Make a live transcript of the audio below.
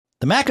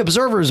The Mac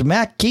Observer's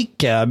Mac Geek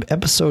Gab,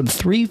 episode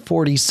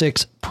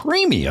 346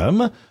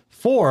 Premium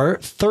for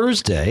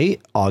Thursday,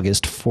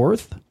 August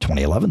 4th,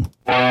 2011.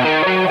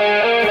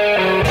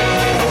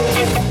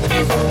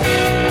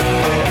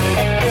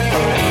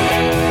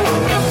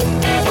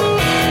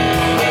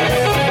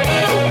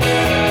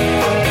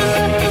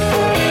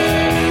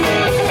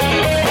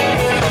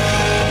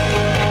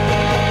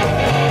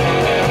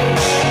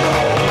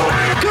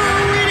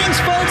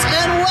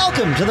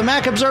 To the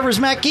Mac Observer's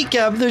Mac Geek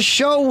Gab, the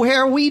show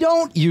where we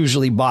don't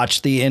usually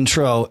botch the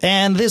intro,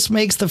 and this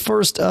makes the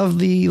first of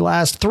the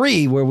last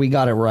three where we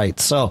got it right.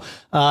 So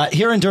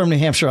here in Durham, New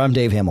Hampshire, I'm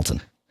Dave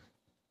Hamilton.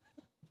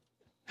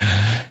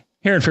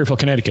 Here in Fairfield,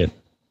 Connecticut,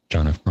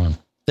 John F. Braun.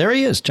 There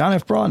he is, John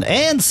F. Braun.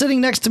 And sitting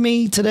next to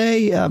me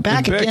today,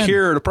 back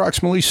here at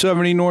approximately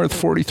 70 North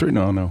 43.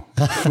 No.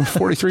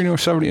 43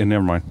 North 70. And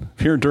never mind.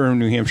 Here in Durham,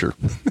 New Hampshire.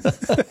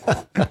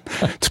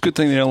 It's a good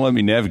thing they don't let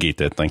me navigate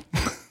that thing.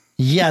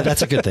 Yeah,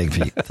 that's a good thing,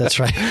 Pete. That's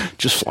right.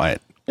 Just fly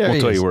it. We'll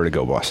tell you where to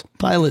go, boss.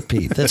 Pilot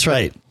Pete. That's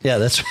right. Yeah,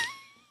 that's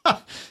right.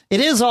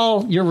 It is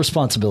all your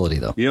responsibility,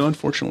 though. Yeah,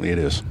 unfortunately, it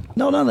is.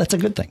 No, that's a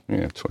good thing.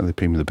 Yeah, that's why they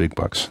pay me the big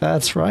bucks.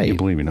 That's right. You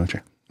believe me, don't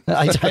you?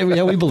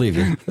 Yeah, we believe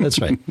you.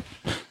 That's right.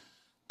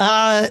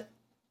 How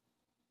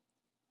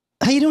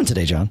you doing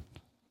today, John?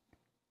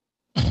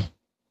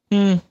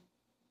 I'm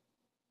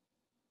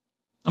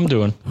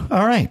doing.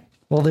 All right.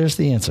 Well, there's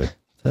the answer.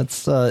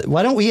 That's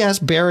why don't we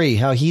ask Barry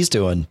how he's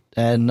doing,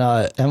 and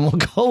we'll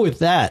go with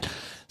that.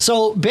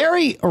 So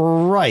Barry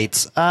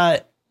writes,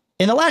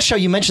 in the last show,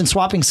 you mentioned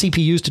swapping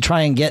CPUs to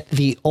try and get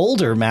the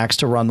older Macs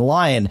to run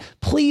Lion.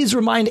 Please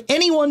remind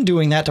anyone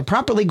doing that to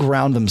properly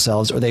ground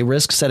themselves, or they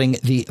risk setting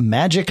the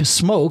magic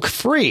smoke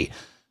free.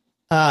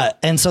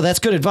 And so that's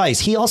good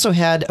advice. He also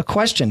had a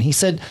question. He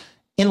said,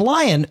 in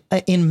Lion,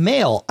 in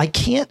Mail, I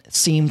can't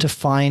seem to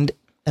find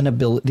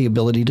the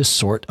ability to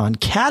sort on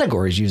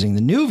categories using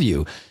the new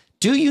view.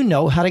 Do you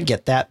know how to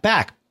get that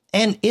back?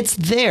 And it's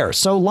there.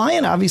 So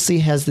Lion obviously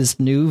has this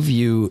new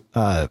view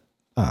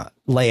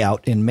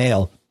layout in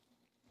Mail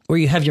where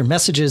you have your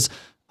messages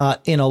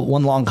in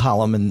one long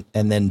column,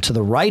 and then to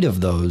the right of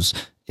those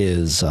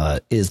is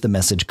the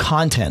message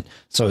content.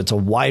 So it's a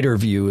wider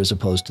view as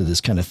opposed to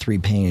this kind of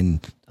three-pane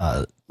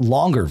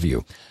longer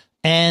view.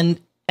 And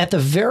at the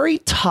very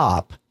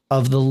top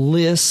of the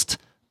list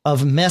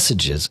of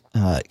messages,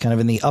 kind of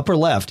in the upper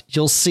left,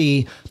 you'll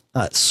see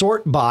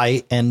sort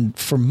by, and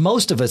for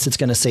most of us, it's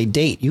going to say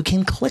date. You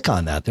can click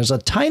on that. There's a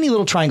tiny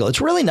little triangle.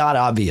 It's really not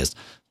obvious,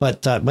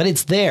 but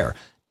it's there.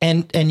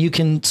 And you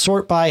can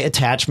sort by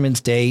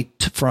attachments,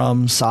 date,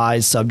 from,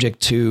 size, subject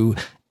to,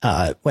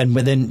 and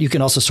then you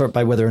can also sort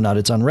by whether or not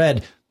it's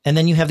unread. And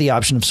then you have the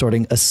option of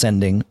sorting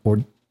ascending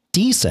or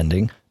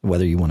descending,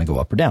 whether you want to go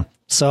up or down.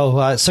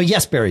 So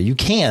yes, Barry, you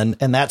can,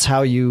 and that's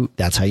how you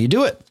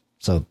do it.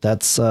 So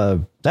that's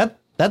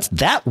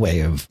that way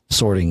of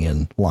sorting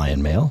in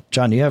Lion Mail.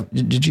 John,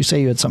 did you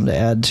say you had something to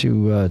add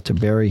to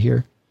Barry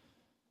here?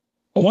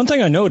 Well, one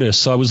thing I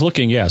noticed, so I was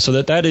looking,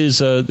 so that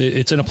is,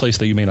 it's in a place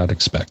that you may not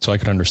expect. So I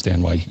could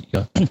understand why he,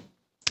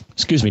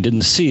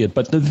 didn't see it.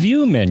 But the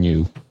view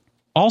menu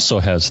also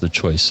has the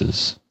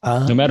choices.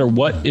 No matter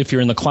what, if you're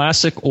in the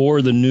classic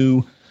or the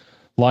new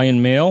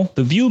Lion Mail,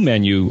 the view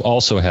menu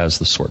also has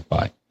the sort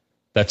by.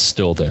 That's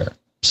still there.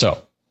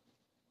 So.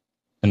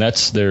 And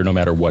that's there no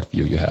matter what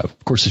view you have.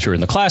 Of course, if you're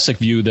in the classic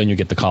view, then you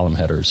get the column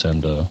headers.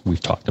 And we've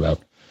talked about,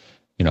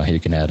 how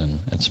you can add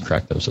and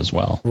subtract those as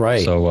well.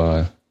 Right.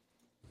 So,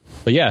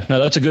 but yeah,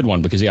 no, that's a good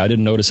one because, I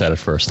didn't notice that at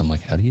first. I'm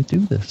like, how do you do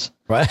this?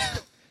 Right.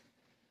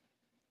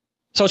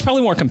 So it's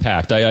probably more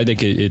compact. I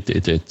think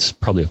it's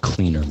probably a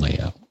cleaner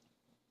layout.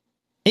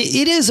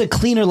 It is a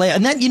cleaner layout.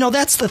 And that,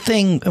 that's the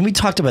thing. And we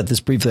talked about this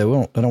briefly. I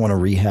don't want to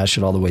rehash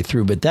it all the way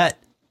through. But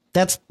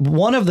that's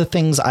one of the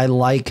things I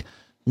like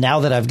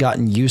now that I've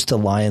gotten used to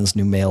Lion's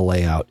new Mail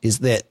layout, is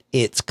that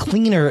it's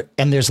cleaner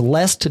and there's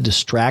less to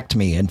distract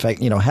me. In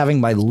fact,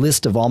 having my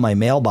list of all my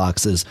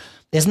mailboxes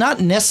is not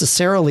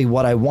necessarily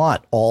what I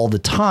want all the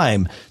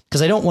time,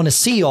 because I don't want to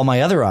see all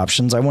my other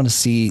options. I want to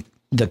see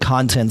the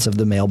contents of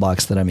the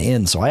mailbox that I'm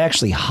in. So I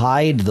actually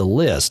hide the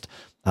list,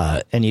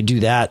 and you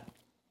do that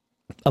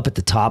up at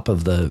the top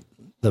of the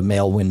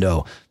mail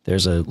window.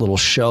 There's a little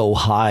show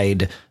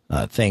hide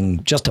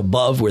thing just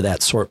above where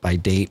that sort by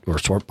date or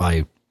sort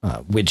by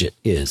widget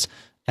is.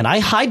 And I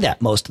hide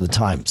that most of the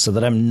time so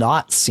that I'm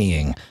not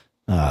seeing,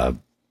 my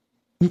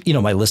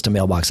list of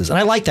mailboxes. And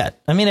I like that.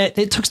 I mean,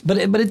 it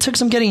took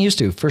some getting used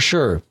to, for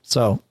sure.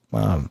 So,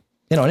 and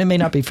it may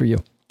not be for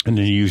you. And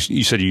then you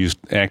said you used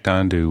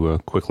Acton to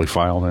quickly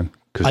file then?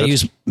 I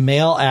use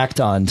Mail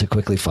Acton to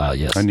quickly file.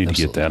 Yes. I need to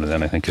get that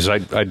then, I think, because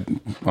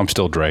I'm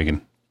still dragging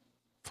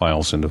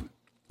files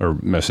or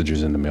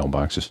messages into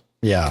mailboxes.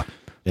 Yeah.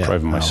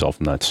 Driving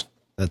myself nuts.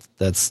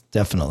 That's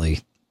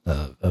definitely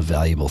a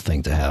valuable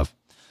thing to have.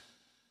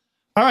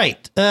 All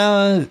right.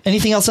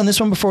 Anything else on this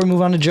one before we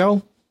move on to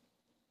Joe?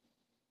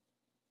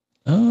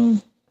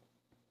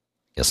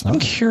 Guess not. I'm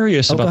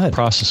curious about the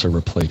processor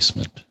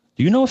replacement.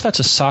 Do you know if that's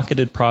a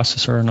socketed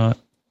processor or not?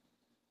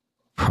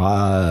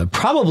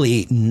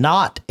 Probably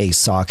not a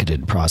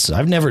socketed processor.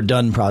 I've never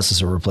done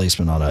processor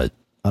replacement on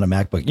a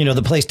MacBook. You know,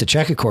 the place to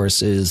check, of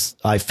course, is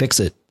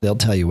iFixit. They'll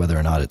tell you whether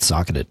or not it's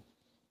socketed.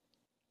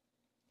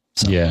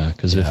 So, yeah,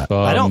 because if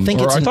I don't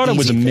think it's I thought it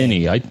was a thing.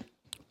 mini. I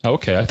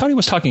thought he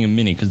was talking a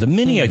mini because the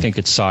mini I think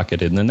it's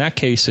socketed, and in that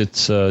case,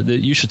 it's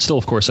you should still,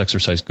 of course,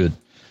 exercise good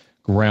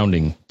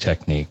grounding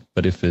technique.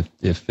 But if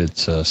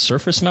it's a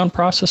surface mount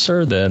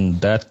processor, then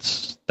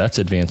that's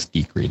advanced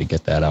geekery to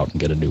get that out and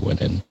get a new one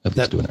in. If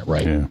it's doing it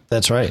right. Yeah.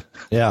 That's right.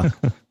 Yeah,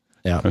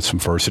 yeah. That's some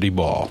varsity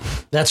ball.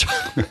 That's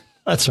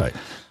that's right.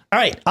 All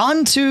right,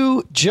 on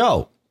to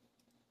Joe.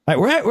 All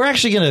right, we're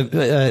actually going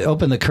to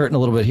open the curtain a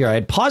little bit here. I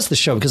had paused the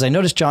show because I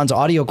noticed John's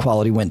audio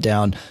quality went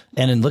down.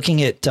 And in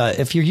looking at,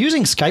 if you're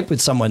using Skype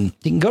with someone,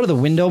 you can go to the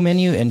window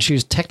menu and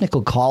choose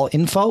technical call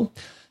info.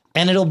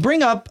 And it'll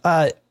bring up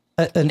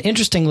an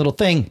interesting little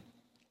thing.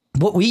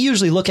 What we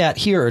usually look at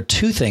here are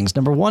two things.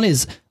 Number one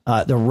is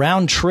the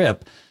round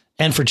trip.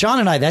 And for John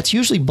and I, that's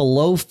usually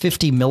below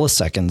 50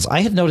 milliseconds.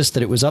 I had noticed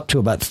that it was up to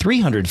about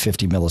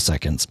 350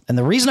 milliseconds. And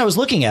the reason I was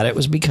looking at it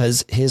was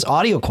because his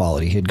audio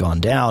quality had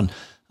gone down.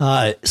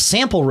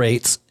 Sample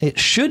rates, it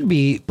should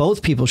be,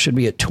 both people should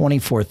be at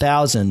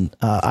 24,000.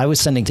 I was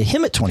sending to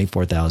him at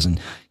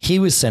 24,000. He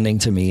was sending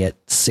to me at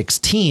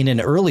 16,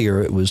 and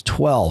earlier it was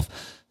 12.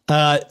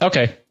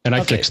 Okay. And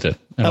I fixed it.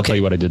 And I'll tell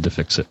you what I did to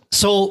fix it.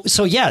 So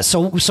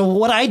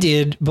what I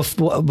did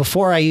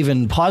before I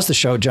even paused the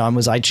show, John,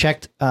 was I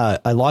checked,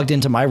 I logged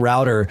into my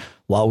router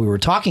while we were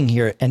talking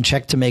here and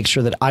checked to make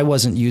sure that I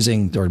wasn't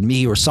using, or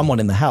me or someone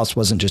in the house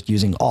wasn't just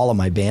using all of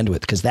my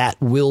bandwidth, because that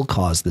will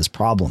cause this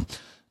problem.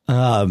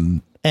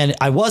 And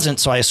I wasn't,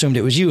 so I assumed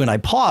it was you, and I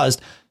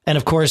paused. And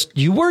of course,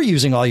 you were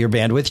using all your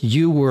bandwidth.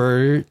 You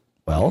were,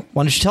 well,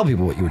 why don't you tell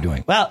people what you were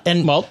doing?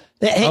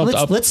 Hey,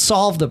 let's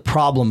solve the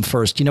problem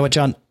first. You know what,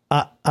 John?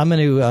 I'm going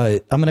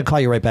to call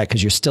you right back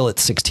because you're still at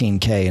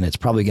 16K, and it's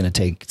probably going to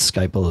take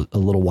Skype a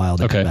little while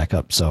to come back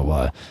up.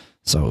 So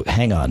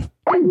hang on.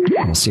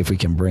 We'll see if we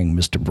can bring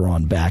Mr.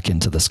 Braun back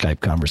into the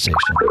Skype conversation.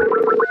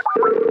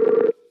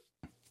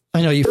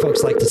 I know you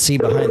folks like to see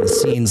behind the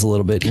scenes a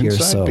little bit here.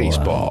 Inside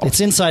baseball. It's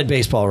inside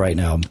baseball right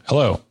now.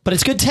 Hello. But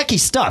it's good techie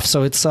stuff.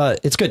 So it's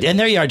good. And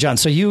there you are, John.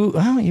 So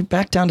you're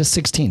back down to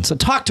 16. So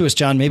talk to us,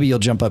 John. Maybe you'll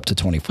jump up to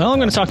 24. Well, I'm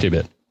going to talk to you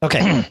a bit.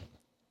 Okay. I'm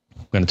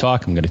going to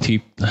talk. I'm going to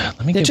keep.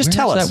 Let me just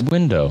tell us that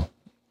window.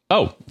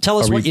 Oh, tell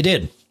us what you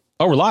did.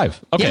 Oh, we're live.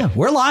 Okay. Yeah,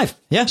 we're live.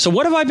 Yeah. So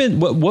what have I been,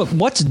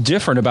 what's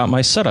different about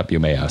my setup, you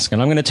may ask? And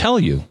I'm going to tell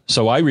you.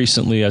 So I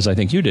recently, as I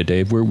think you did,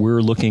 Dave,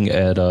 we're looking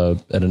at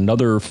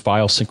another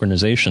file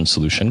synchronization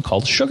solution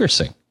called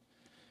SugarSync.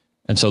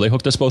 And so they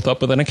hooked us both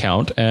up with an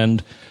account,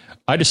 and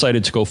I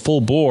decided to go full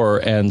bore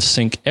and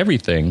sync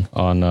everything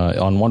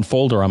on one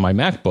folder on my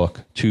MacBook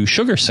to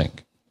SugarSync.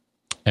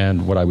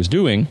 And what I was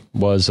doing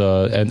was,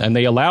 and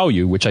they allow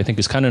you, which I think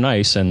is kind of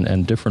nice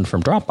and different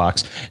from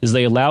Dropbox, is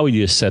they allow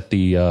you to set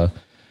the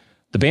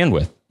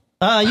bandwidth.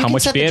 How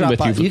much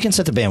bandwidth you can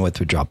set the bandwidth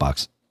through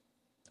Dropbox.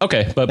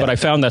 Okay, but I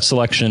found that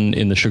selection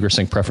in the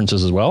SugarSync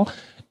preferences as well.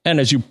 And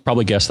as you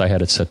probably guessed, I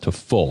had it set to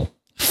full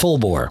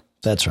bore.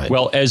 That's right.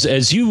 Well,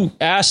 as you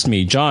asked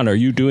me, John, are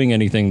you doing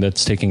anything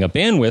that's taking up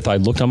bandwidth? I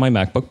looked on my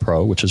MacBook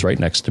Pro, which is right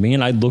next to me,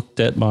 and I looked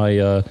at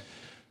my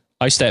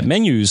iStat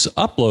Menus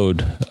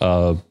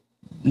upload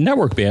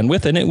network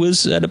bandwidth, and it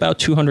was at about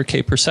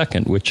 200K per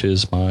second, which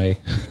is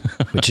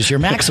your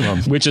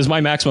maximum, which is my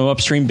maximum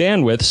upstream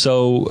bandwidth.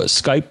 So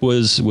Skype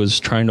was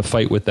trying to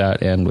fight with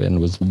that and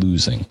was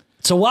losing.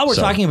 So while we're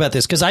talking about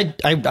this, because I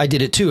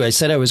did it too. I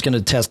said I was going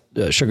to test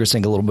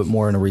SugarSync a little bit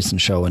more in a recent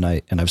show, and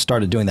I've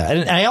started doing that.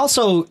 And I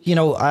also,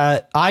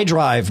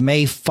 iDrive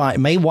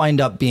may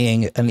wind up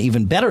being an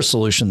even better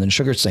solution than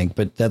SugarSync,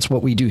 but that's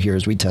what we do here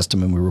is we test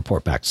them and we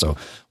report back. So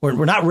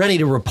we're not ready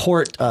to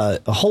report a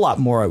whole lot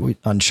more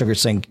on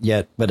SugarSync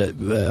yet, but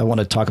I want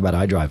to talk about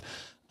iDrive.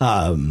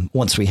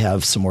 Once we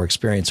have some more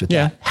experience with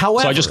that.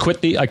 However, so I just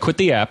quit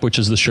the app, which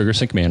is the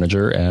SugarSync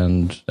manager,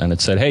 and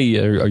it said, "Hey,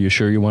 are you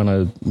sure you want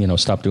to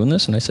stop doing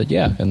this?" And I said,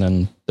 "Yeah." And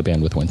then the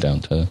bandwidth went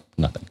down to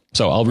nothing.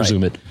 So I'll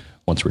resume it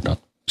once we're done.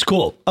 It's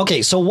cool.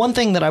 Okay, so one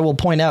thing that I will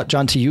point out,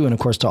 John, to you, and of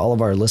course to all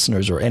of our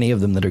listeners or any of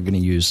them that are going to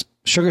use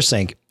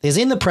SugarSync, is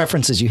in the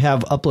preferences you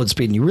have upload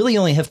speed, and you really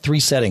only have three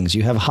settings.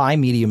 You have high,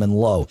 medium, and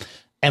low,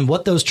 and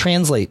what those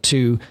translate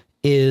to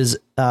is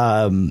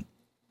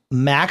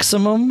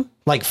maximum,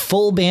 like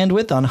full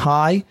bandwidth on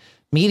high.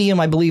 Medium,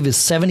 I believe, is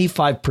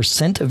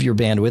 75% of your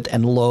bandwidth,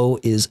 and low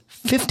is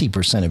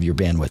 50% of your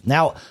bandwidth.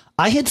 Now,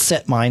 I had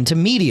set mine to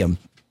medium,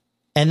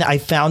 and I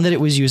found that it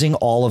was using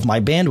all of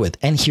my bandwidth.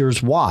 And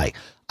here's why.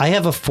 I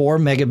have a 4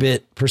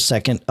 megabit per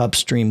second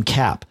upstream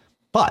cap,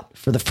 but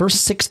for the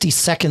first 60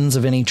 seconds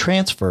of any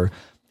transfer,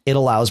 it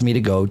allows me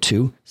to go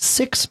to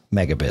 6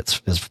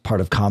 megabits as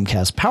part of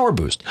Comcast Power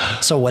Boost.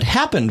 So what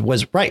happened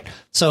was,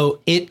 so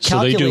it calculated.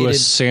 So they do a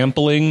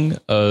sampling,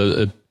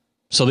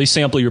 so they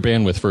sample your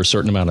bandwidth for a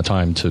certain amount of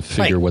time to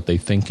figure what they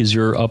think is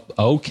your up.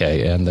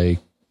 Okay. And they.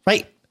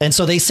 Right. And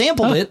so they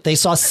sampled it. They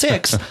saw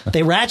 6.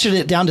 They ratcheted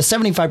it down to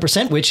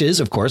 75%, which is,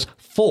 of course,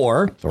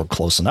 4 or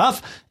close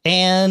enough.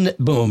 And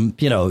boom,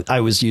 I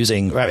was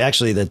using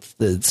actually the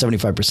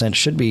 75%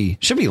 should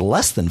be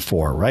less than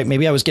 4, right?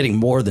 Maybe I was getting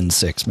more than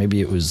 6.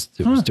 Maybe it was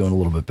doing a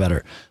little bit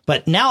better.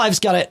 But now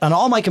I've got it on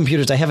all my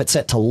computers. I have it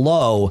set to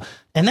low,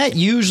 and that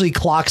usually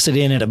clocks it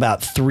in at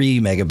about 3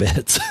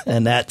 megabits.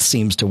 And that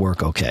seems to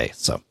work okay.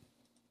 So.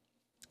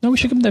 No, we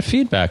should give them that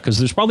feedback because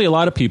there's probably a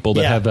lot of people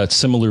that have that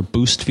similar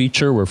boost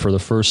feature where for the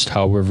first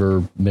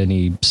however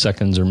many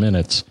seconds or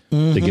minutes,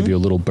 they give you a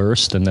little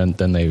burst and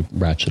then they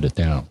ratchet it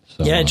down.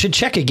 So, it should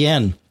check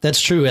again. That's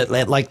true. At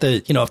like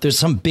if there's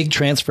some big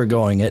transfer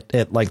going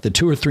at like the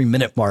 2 or 3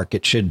 minute mark,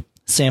 it should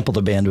sample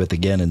the bandwidth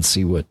again and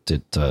see what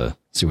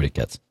it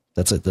gets.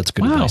 That's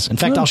good advice. In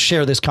fact, I'll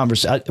share this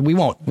conversation. We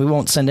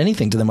won't send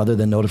anything to them other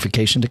than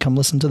notification to come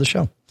listen to the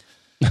show.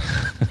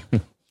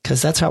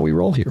 Because that's how we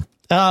roll here.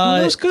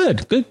 That was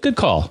good. Good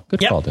call.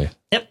 Good call, Dave.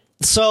 Yep.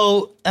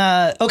 So,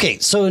 okay.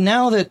 So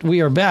now that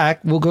we are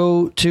back, we'll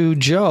go to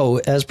Joe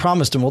as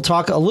promised, and we'll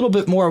talk a little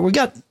bit more. We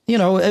got,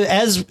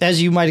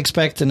 as you might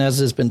expect, and as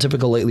has been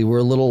typical lately, we're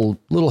a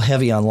little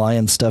heavy on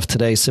Lion stuff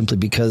today, simply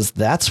because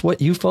that's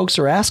what you folks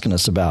are asking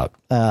us about.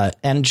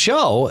 And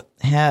Joe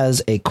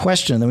has a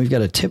question, and then we've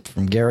got a tip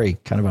from Gary,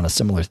 kind of on a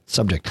similar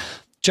subject.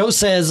 Joe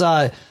says,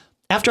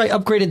 after I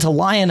upgraded to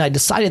Lion, I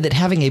decided that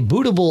having a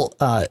bootable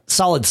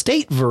solid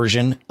state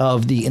version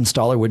of the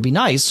installer would be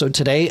nice. So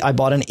today I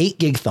bought an 8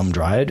 gig thumb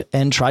drive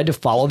and tried to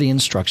follow the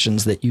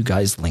instructions that you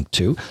guys linked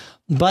to.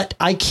 But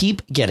I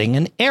keep getting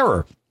an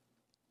error.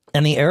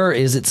 And the error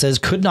is it says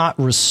could not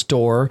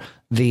restore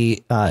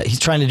the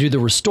he's trying to do the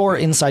restore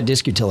inside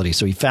disk utility.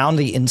 So he found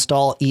the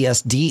install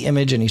ESD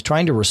image and he's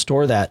trying to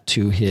restore that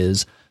to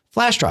his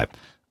flash drive.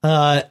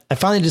 I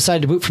finally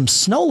decided to boot from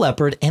Snow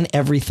Leopard and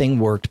everything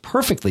worked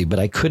perfectly, but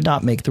I could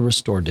not make the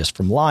restore disk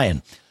from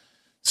Lion.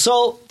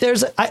 So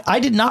I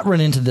did not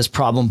run into this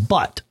problem,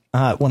 but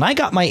when I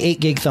got my 8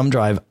 gig thumb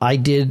drive, I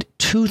did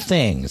 2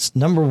 things.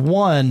 Number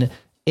one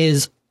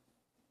is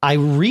I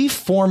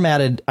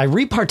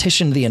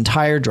repartitioned the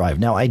entire drive.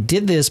 Now I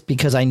did this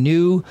because I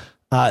knew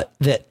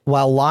that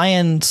while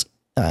Lion's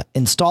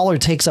installer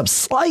takes up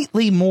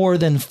slightly more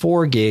than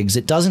 4 gigs,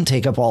 it doesn't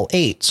take up all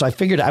 8. So I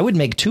figured I would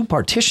make 2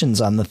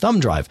 partitions on the thumb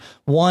drive.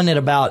 One at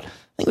about, I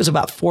think it was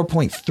about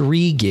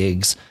 4.3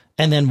 gigs,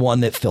 and then one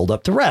that filled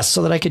up the rest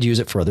so that I could use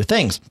it for other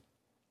things.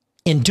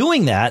 In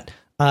doing that,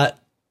 the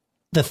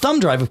thumb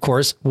drive, of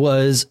course,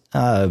 was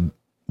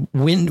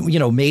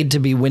made to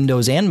be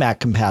Windows and Mac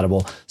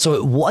compatible. So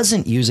it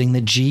wasn't using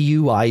the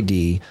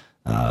GUID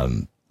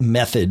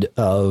method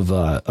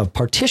of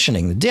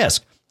partitioning the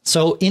disk.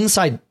 So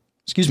inside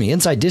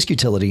Disk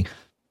Utility,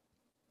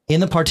 in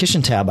the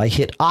partition tab, I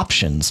hit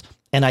Options,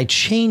 and I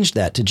changed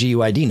that to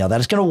GUID. Now, that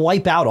is going to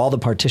wipe out all the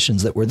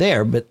partitions that were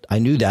there, but I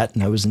knew that,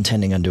 and I was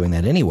intending on doing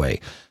that anyway.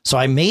 So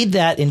I made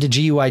that into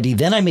GUID,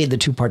 then I made the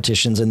 2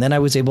 partitions, and then I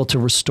was able to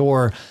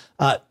restore.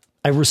 I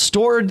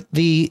restored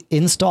the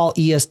install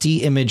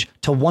ESD image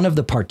to one of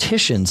the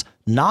partitions,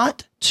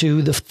 not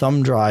to the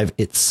thumb drive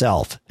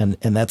itself. And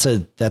that's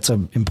an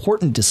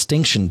important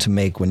distinction to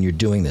make when you're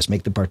doing this.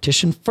 Make the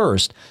partition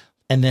first,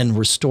 and then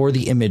restore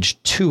the image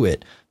to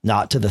it,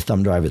 not to the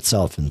thumb drive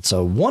itself. And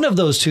so one of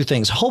those 2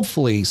 things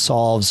hopefully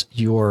solves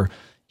your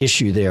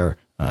issue there,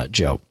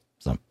 Joe.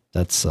 So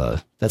that's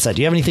that.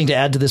 Do you have anything to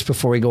add to this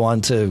before we go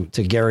on to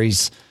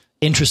Gary's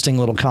interesting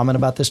little comment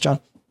about this, John?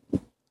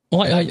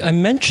 Well, I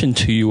mentioned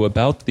to you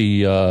about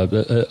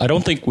the, I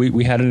don't think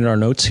we had it in our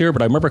notes here,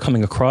 but I remember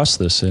coming across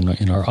this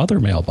in our other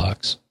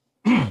mailbox.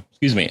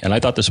 Excuse me. And I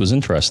thought this was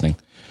interesting.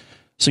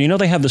 So,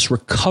 they have this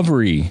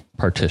recovery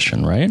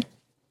partition, right?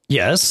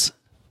 Yes.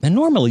 And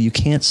normally you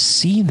can't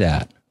see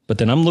that. But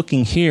then I'm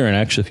looking here, and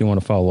actually, if you want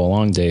to follow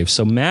along, Dave.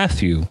 So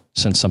Matthew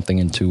sent something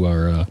into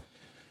our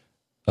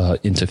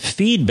into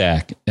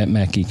feedback at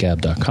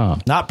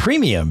MacGeekGab.com. Not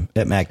premium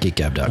at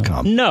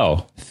MacGeekGab.com.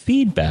 No,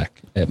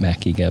 feedback at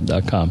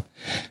MacGeekGab.com.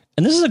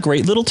 And this is a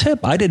great little tip.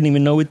 I didn't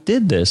even know it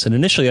did this. And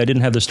initially, I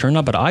didn't have this turned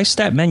on, but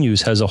iStat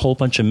Menus has a whole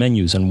bunch of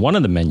menus, and one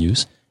of the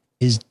menus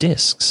is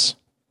disks.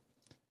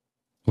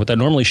 What that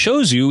normally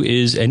shows you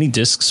is any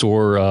disks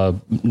or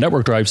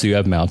network drives that you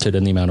have mounted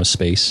and the amount of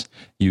space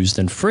used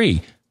and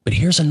free. But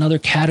here's another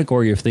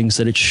category of things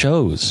that it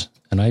shows.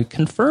 And I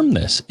confirm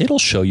this. It'll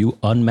show you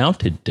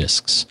unmounted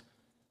disks.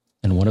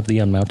 And one of the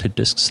unmounted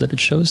disks that it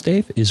shows,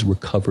 Dave, is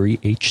Recovery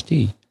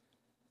HD.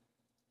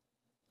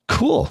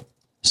 Cool.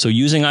 So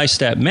using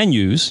iStat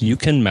Menus, you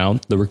can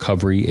mount the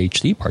Recovery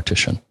HD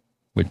partition,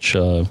 which,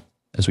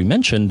 as we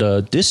mentioned,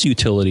 Disk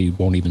Utility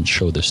won't even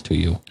show this to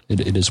you.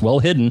 It is well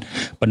hidden,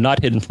 but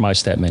not hidden from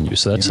iStat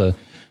Menus. So that's a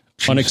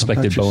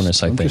unexpected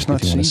bonus, I think, if you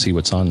want to see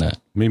what's on that.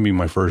 Maybe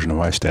my version of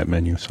iStat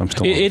Menus. I'm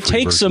still. It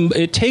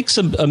takes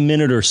a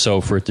minute or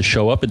so for it to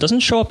show up. It doesn't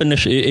show up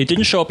initially. It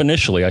didn't show up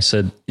initially. I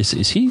said, "Is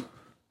he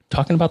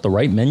talking about the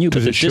right menu?"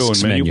 Does it show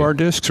in menu bar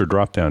disks or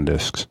drop down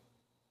disks?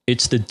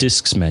 It's the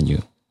disks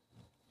menu.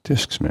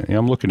 Discs, man. Yeah,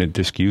 I'm looking at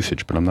disk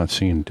usage, but I'm not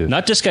seeing discs.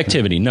 Not disk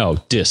activity, no,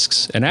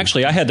 discs. And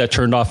actually, I had that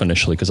turned off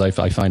initially because I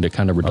find it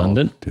kind of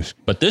redundant.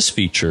 But this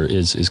feature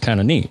is kind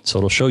of neat. So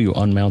it'll show you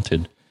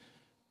unmounted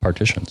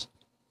partitions.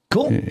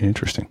 Cool.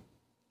 Interesting.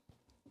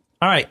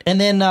 All right.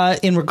 And then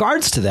in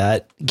regards to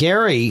that,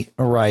 Gary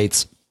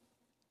writes,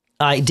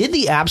 I did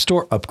the App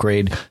Store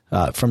upgrade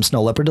from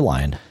Snow Leopard to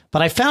Lion,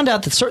 but I found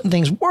out that certain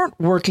things weren't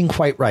working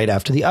quite right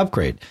after the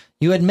upgrade.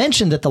 You had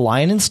mentioned that the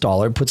Lion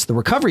installer puts the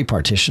recovery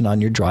partition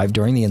on your drive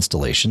during the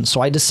installation, so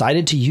I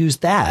decided to use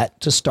that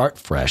to start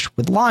fresh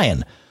with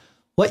Lion.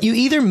 What you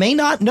either may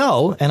not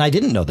know, and I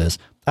didn't know this,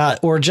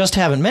 or just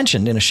haven't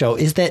mentioned in a show,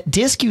 is that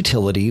disk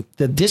utility,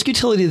 the disk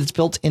utility that's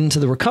built into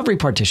the recovery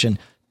partition,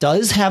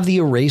 does have the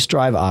erase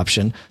drive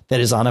option that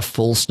is on a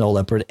full Snow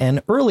Leopard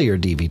and earlier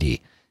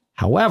DVD.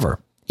 However,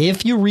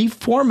 if you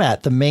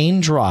reformat the main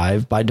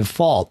drive by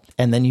default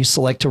and then you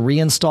select to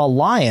reinstall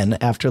Lion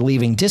after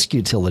leaving disk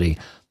utility,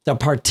 the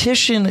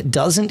partition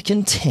doesn't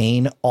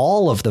contain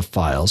all of the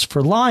files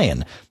for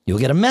Lion. You'll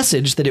get a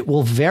message that it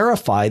will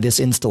verify this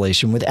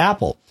installation with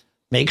Apple.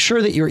 Make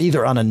sure that you're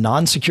either on a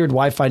non-secured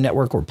Wi-Fi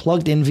network or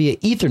plugged in via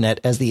Ethernet,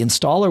 as the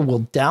installer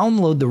will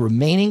download the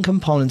remaining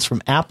components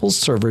from Apple's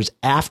servers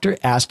after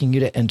asking you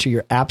to enter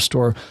your App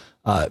Store,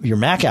 your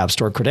Mac App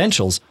Store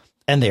credentials,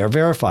 and they are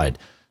verified.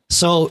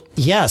 So,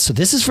 yeah, so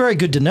this is very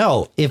good to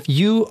know. If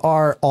you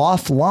are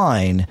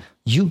offline,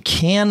 you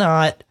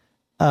cannot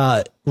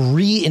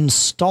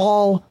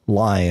reinstall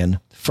Lion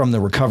from the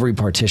recovery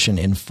partition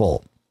in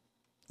full.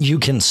 You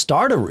can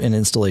start an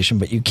installation,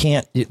 but you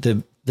can't.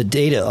 The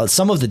data,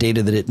 some of the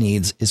data that it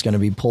needs is going to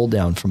be pulled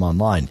down from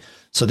online.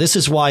 So this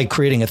is why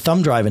creating a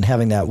thumb drive and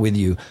having that with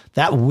you,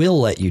 that will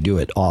let you do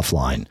it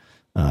offline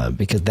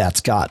because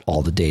that's got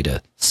all the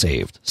data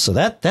saved. So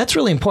that's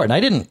really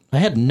important. I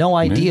had no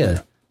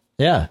idea.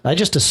 Yeah, I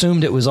just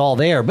assumed it was all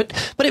there, but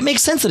it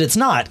makes sense that it's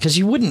not, because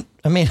you wouldn't.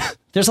 I mean,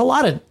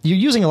 you're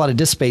using a lot of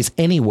disk space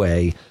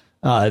anyway.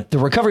 The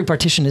recovery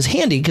partition is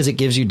handy because it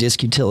gives you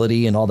disk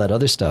utility and all that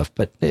other stuff.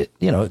 But it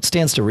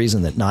stands to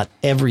reason that not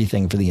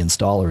everything for the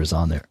installer is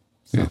on there.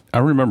 So. I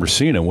remember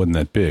seeing it wasn't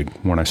that big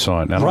when I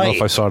saw it. I don't know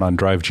if I saw it on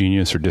Drive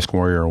Genius or Disk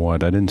Warrior or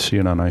what. I didn't see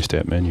it on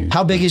iStat menu.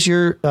 How big is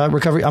your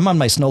recovery? I'm on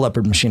my Snow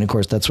Leopard machine, of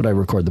course. That's what I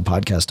record the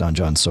podcast on,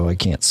 John. So I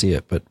can't see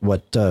it. But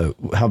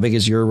how big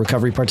is your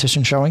recovery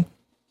partition showing?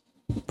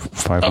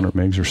 500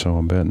 megs or so,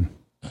 I'm betting.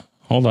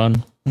 Hold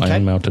on. Okay. I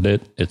unmounted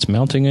it. It's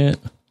mounting it.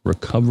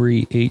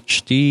 Recovery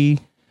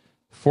HD,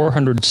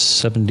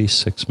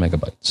 476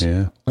 megabytes.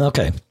 Yeah.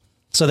 Okay.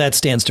 So that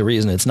stands to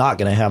reason it's not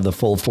going to have the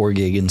full 4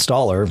 gig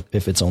installer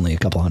if it's only a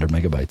couple hundred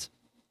megabytes,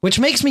 which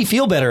makes me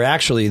feel better,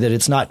 actually, that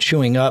it's not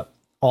chewing up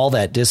all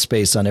that disk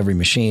space on every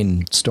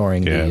machine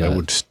storing that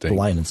would stink. The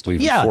Lion install.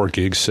 Leave 4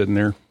 gigs sitting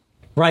there.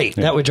 Right.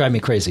 Yeah. That would drive me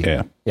crazy.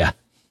 Yeah.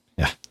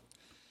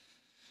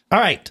 All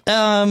right.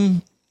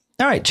 All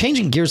right.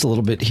 Changing gears a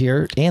little bit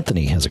here.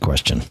 Anthony has a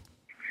question.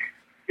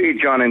 Hey,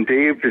 John and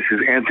Dave. This is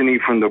Anthony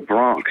from the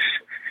Bronx,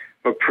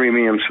 a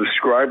premium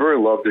subscriber.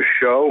 Love the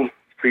show.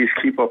 Please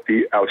keep up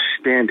the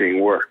outstanding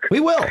work. We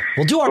will.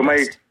 We'll do our best.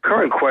 My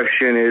current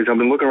question is, I've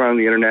been looking around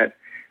the internet.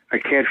 I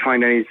can't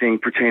find anything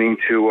pertaining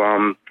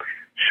to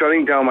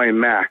shutting down my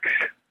Macs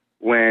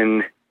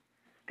when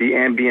the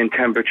ambient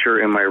temperature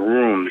in my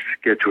rooms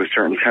get to a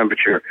certain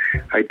temperature.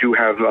 I do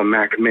have a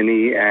Mac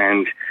Mini,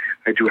 and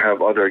I do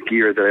have other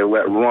gear that I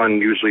let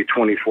run usually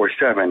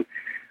 24/7.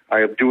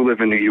 I do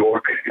live in New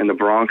York, in the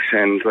Bronx,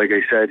 and like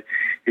I said,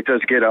 it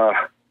does get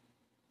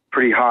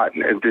pretty hot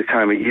at this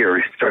time of year.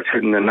 It starts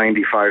hitting the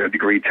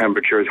 95-degree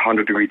temperatures,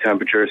 100-degree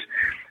temperatures,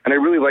 and I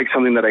really like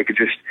something that I could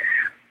just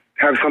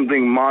have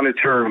something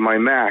monitor my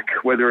Mac,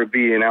 whether it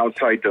be an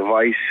outside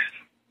device,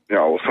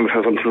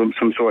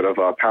 some sort of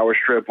power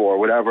strip or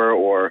whatever,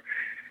 or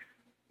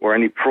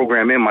any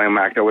program in my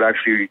Mac that would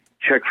actually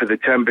check for the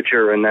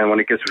temperature, and then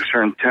when it gets to a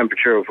certain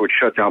temperature, it would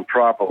shut down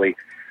properly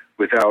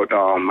without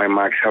my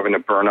Macs having to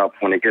burn up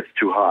when it gets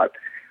too hot.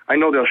 I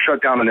know they'll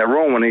shut down on their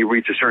own when they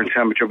reach a certain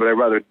temperature, but I'd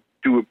rather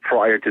do it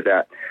prior to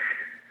that.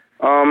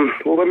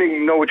 Well, let me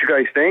know what you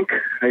guys think.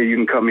 You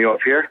can cut me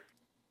off here.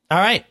 All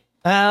right.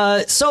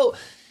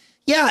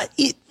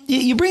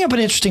 You bring up an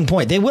interesting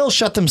point. They will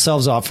shut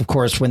themselves off, of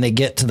course, when they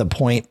get to the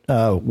point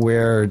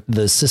where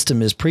the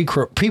system is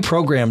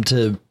pre-programmed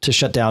to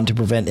shut down to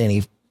prevent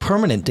any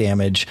permanent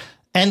damage.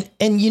 And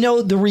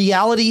the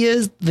reality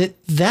is that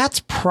that's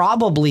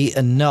probably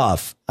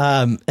enough.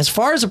 As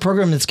far as a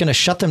program that's going to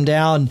shut them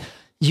down,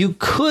 you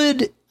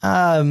could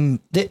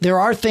there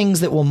are things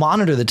that will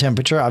monitor the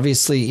temperature.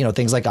 Obviously,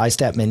 things like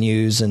iStat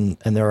menus, and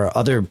there are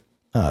other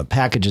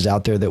packages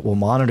out there that will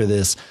monitor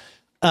this.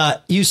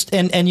 You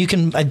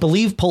can, I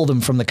believe, pull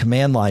them from the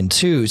command line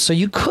too. So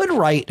you could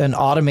write an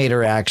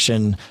automator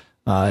action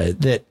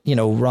that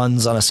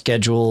runs on a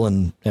schedule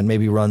and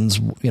maybe runs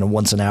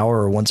once an hour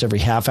or once every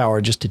half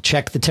hour just to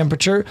check the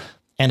temperature.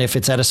 And if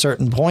it's at a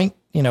certain point,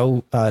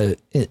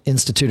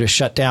 institute a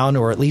shutdown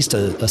or at least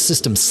a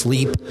system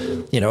sleep,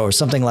 or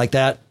something like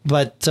that.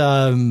 But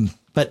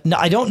But no,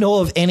 I don't know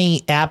of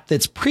any app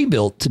that's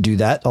pre-built to do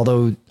that.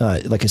 Although,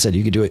 like I said,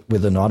 you could do it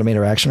with an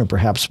automator action, or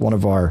perhaps one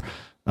of our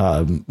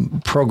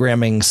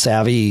programming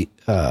savvy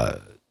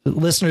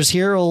listeners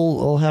here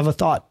will have a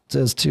thought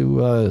as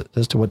to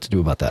what to do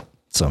about that.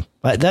 So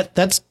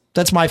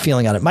that's my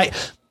feeling on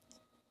it.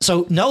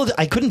 So no,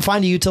 I couldn't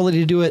find a utility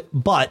to do it,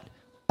 but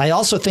I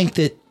also think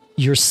that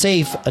you're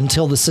safe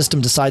until the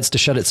system decides to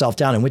shut itself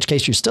down, in which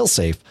case you're still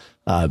safe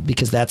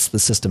because that's the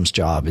system's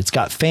job. It's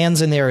got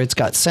fans in there. It's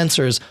got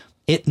sensors.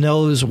 It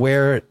knows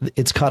where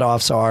its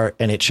cutoffs are,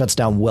 and it shuts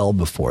down well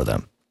before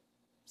them.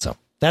 So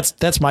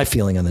that's my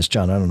feeling on this,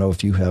 John. I don't know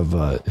if you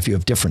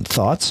have different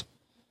thoughts.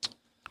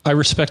 I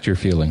respect your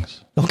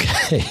feelings.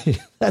 Okay,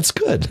 that's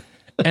good.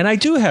 And I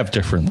do have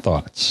different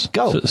thoughts.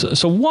 Go.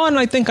 So one,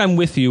 I think I'm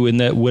with you in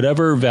that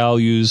whatever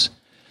values,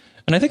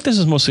 and I think this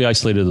is mostly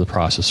isolated to the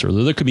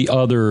processor. There could be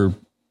other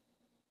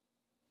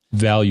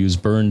values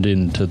burned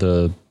into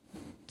the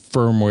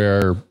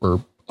firmware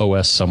or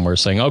OS somewhere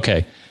saying,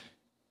 okay,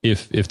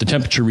 if the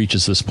temperature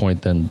reaches this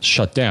point, then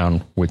shut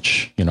down,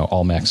 which,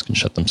 all Macs can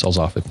shut themselves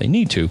off if they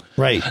need to.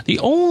 Right. The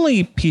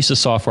only piece of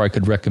software I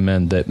could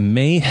recommend that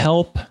may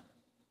help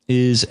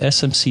is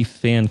SMC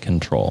fan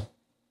control.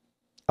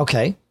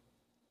 Okay.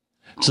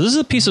 So this is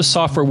a piece of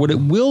software. What it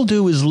will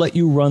do is let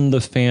you run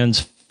the fans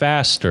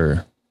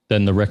faster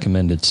than the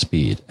recommended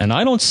speed. And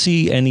I don't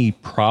see any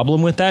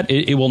problem with that.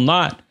 It will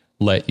not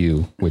let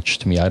you, which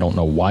to me, I don't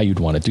know why you'd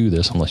want to do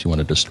this unless you want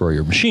to destroy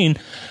your machine.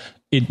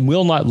 It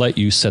will not let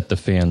you set the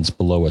fans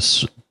below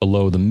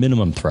the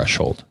minimum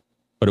threshold,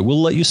 but it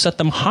will let you set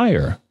them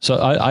higher.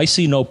 So I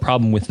see no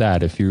problem with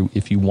that if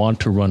you want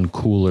to run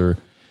cooler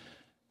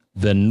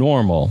than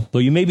normal. Though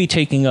you may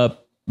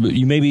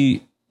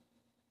be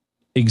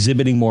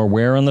exhibiting more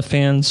wear on the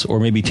fans, or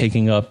maybe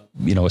taking up,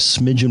 a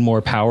smidgen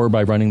more power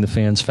by running the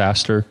fans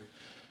faster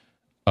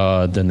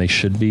than they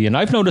should be. And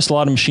I've noticed a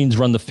lot of machines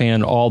run the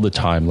fan all the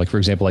time. Like, for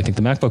example, I think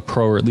the MacBook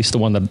Pro, or at least the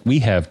one that we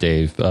have,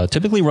 Dave,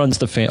 typically runs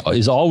the fan,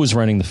 is always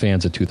running the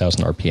fans at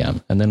 2000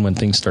 RPM. And then when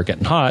things start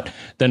getting hot,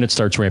 then it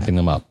starts ramping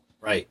them up.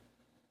 Right.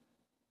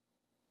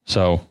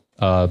 So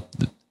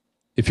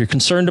if you're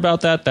concerned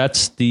about that,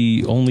 that's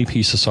the only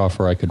piece of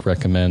software I could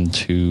recommend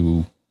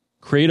to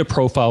create a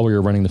profile where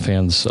you're running the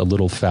fans a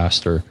little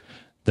faster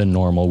than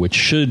normal, which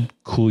should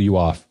cool you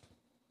off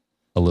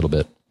a little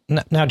bit.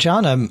 Now,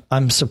 John,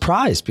 I'm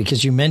surprised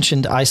because you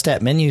mentioned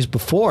iStat menus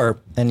before,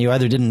 and you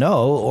either didn't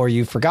know or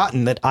you've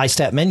forgotten that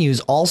iStat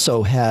menus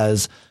also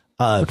has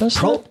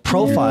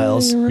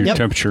profiles. Your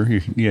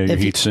temperature, your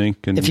heat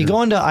sink. And if you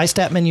go into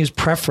iStat menus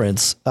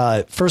preference,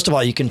 first of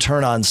all, you can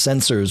turn on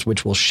sensors,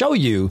 which will show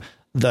you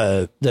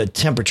the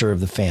temperature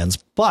of the fans,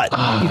 but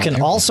you can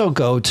also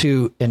go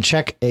to and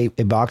check a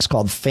box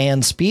called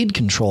fan speed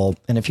control.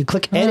 And if you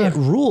click edit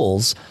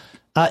rules,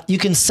 you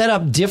can set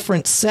up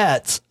different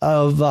sets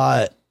of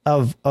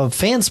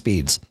fan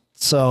speeds.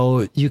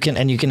 So you can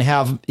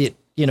have it,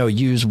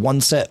 use one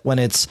set when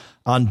it's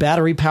on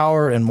battery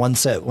power and one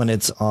set when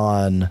it's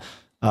on,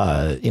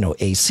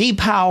 AC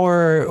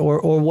power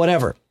or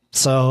whatever.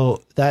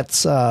 So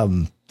that's,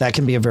 that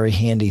can be a very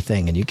handy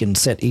thing, and you can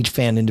set each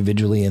fan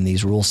individually in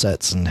these rule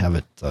sets and have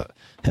it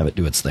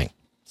do its thing.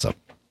 So,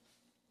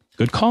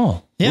 good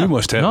call. Yeah. We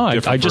must have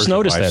different I just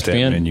noticed that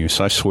fan menus.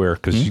 I swear,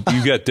 because you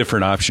got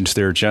different options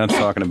there. John's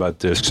talking about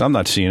discs. I'm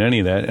not seeing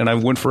any of that, and I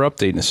went for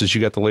update, and it says you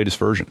got the latest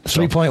version.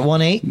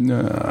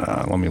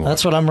 3.18. Let me look.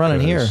 That's what I'm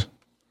running here.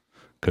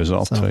 Because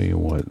I'll tell you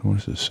what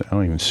is this? I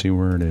don't even see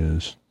where it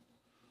is.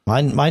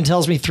 Mine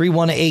tells me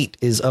 3.18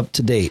 is up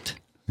to date.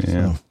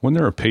 Yeah, wasn't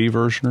there a pay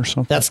version or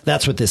something?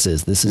 That's what this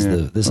is. This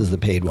is the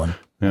paid one.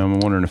 Yeah,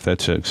 I'm wondering if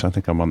that's it, because I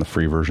think I'm on the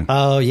free version.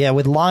 Oh yeah,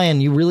 with Lion,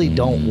 you really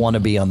don't want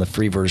to be on the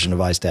free version of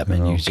iStat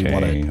menus.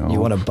 Okay. You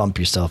want to bump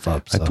yourself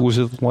up. So. Was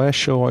it the last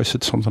show I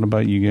said something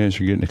about you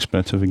guys are getting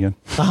expensive again?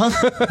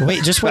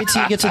 Just wait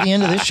till you get to the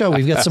end of this show.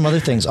 We've got some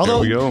other things.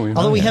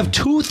 Although we have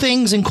two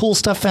things in cool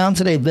stuff found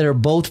today that are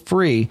both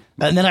free,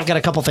 and then I've got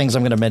a couple things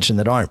I'm going to mention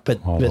that aren't.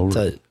 But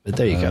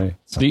there you go.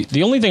 So.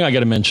 The only thing I got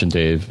to mention,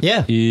 Dave,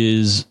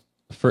 is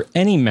for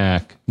any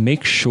Mac,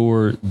 make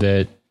sure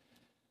that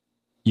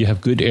you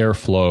have good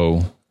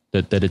airflow,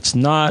 that it's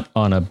not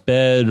on a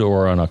bed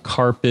or on a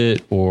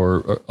carpet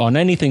or on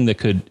anything that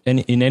could in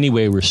any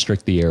way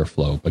restrict the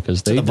airflow,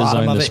 because they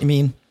designed this. Of it, you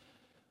mean?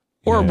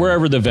 Or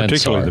wherever the vents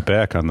particularly are. the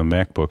back on the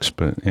MacBooks,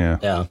 but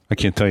yeah. I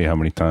can't tell you how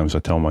many times I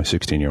tell my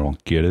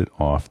 16-year-old, get it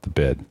off the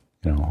bed.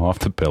 Off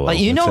the pillow. But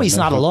he's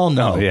not alone,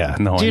 though.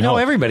 Do you know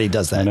everybody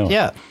does that?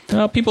 Yeah.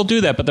 Well, people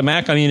do that, but the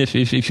Mac,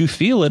 if you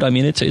feel it,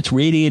 it's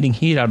radiating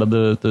heat out of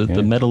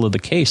the metal of the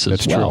case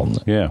as well.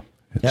 True. Yeah.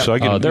 Yep. So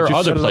there are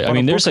other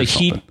places. There's a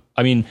heat.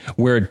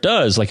 Where it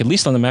does, like at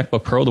least on the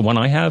MacBook Pro, the one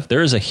I have,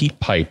 there is a heat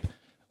pipe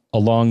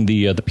along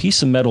the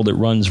piece of metal that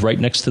runs right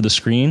next to the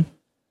screen.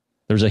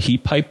 There's a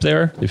heat pipe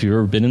there. If you've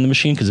ever been in the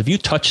machine, because if you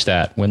touch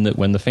that when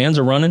the fans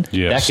are running,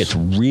 that gets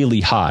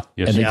really hot.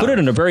 Yes. And they put it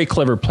in a very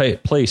clever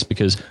place,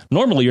 because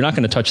normally you're not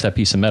going to touch that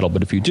piece of metal,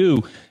 but if you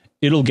do,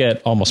 it'll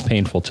get almost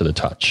painful to the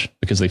touch,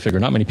 because they figure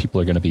not many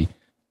people are going to be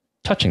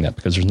touching that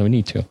because there's no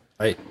need to.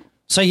 Right.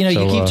 So, you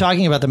keep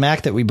talking about the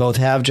Mac that we both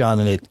have, John,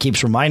 and it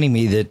keeps reminding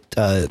me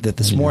that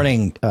this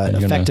morning,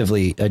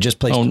 effectively, I just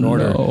placed an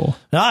order. No,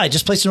 I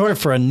just placed an order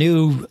for a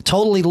new,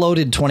 totally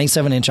loaded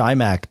 27-inch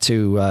iMac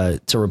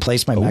to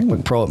replace my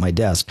MacBook Pro at my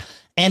desk.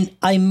 And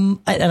I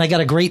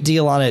got a great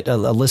deal on it. A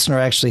listener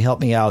actually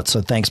helped me out.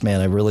 So thanks,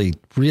 man. I really,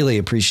 really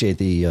appreciate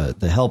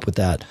the help with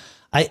that.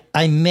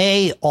 I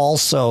may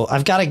also,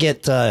 I've got to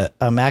get a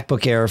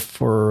MacBook Air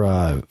for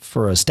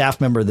a staff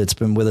member that's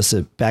been with us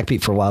at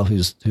Backbeat for a while,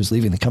 who's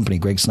leaving the company,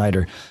 Greg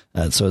Snyder.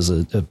 So as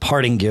a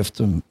parting gift,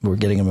 we're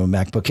getting him a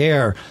MacBook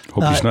Air.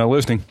 Hope he's not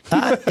listening.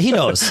 He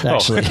knows,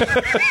 actually.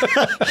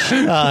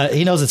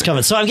 He knows it's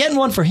coming. So I'm getting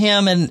one for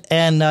him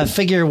and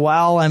figure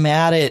while I'm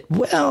at it,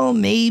 well,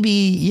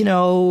 maybe,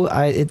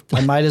 I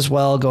might as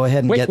well go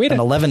ahead and get an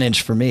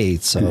 11-inch for me.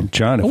 So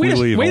John, if we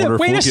leave, I wonder if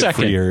we'll get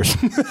free Airs.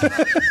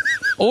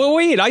 Oh,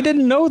 wait, I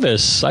didn't know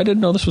this. I didn't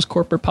know this was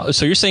corporate policy.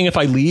 So you're saying if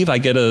I leave, I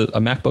get a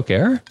MacBook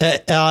Air?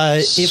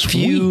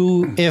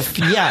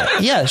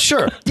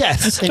 Sure.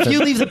 Yes. If you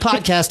leave the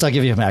podcast, I'll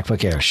give you a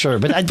MacBook Air. Sure.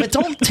 But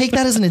don't take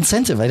that as an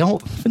incentive. You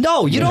don't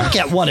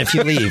get one if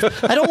you leave.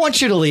 I don't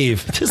want you to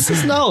leave. This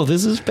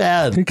is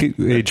bad.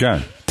 Hey,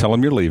 John, tell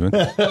him you're leaving.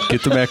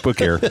 Get the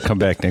MacBook Air. Come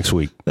back next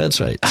week.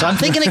 That's right. So I'm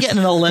thinking of getting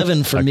an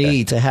 11 for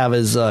me to have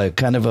as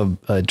kind of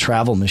a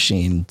travel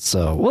machine.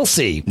 So we'll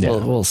see. Yeah.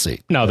 We'll see.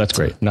 No, that's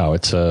great. No,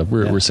 it's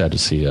we're sad to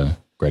see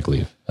Greg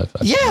leave. I've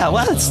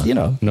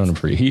known him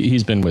for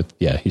he's been with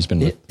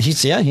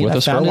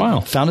us for a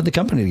while. Founded the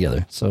company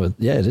together. So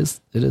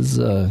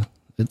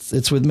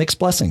it's with mixed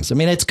blessings. I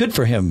mean, it's good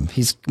for him.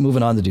 He's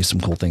moving on to do some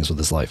cool things with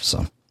his life.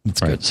 So it's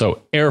good.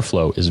 So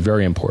airflow is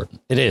very important.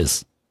 It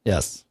is.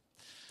 Yes.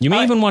 You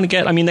may even want to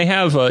get, they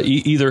have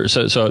either,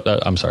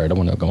 I'm sorry, I don't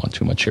want to go on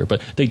too much here,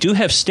 but they do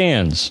have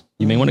stands.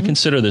 You may want to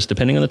consider this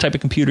depending on the type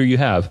of computer you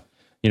have.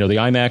 The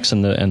iMacs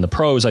and the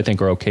Pros, I think,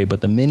 are okay,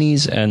 but the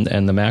Minis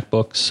and the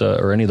MacBooks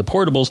or any of the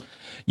portables,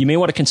 you may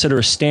want to consider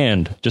a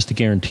stand just to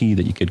guarantee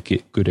that you could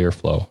get good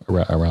airflow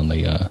around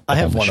the I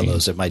have machine. One of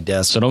those at my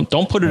desk. So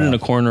don't put it in a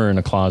corner in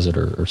a closet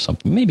or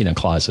something. Maybe in a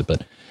closet,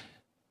 but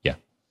yeah.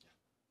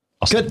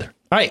 I'll sit there.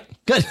 All right,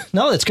 good.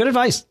 No, that's good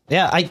advice.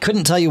 Yeah, I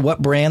couldn't tell you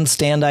what brand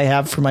stand I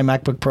have for my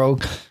MacBook Pro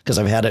because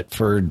I've had it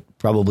for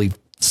probably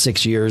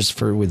 6 years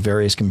with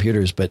various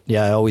computers. But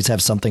yeah, I always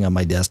have something on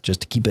my desk just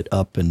to keep it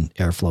up and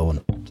airflow,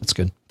 and that's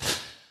good.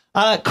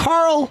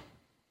 Carl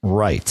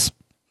writes,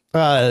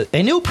 a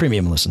new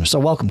premium listener. So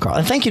welcome, Carl.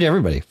 And thank you to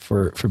everybody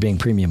for being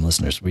premium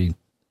listeners. We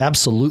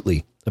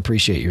absolutely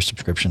appreciate your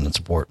subscription and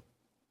support.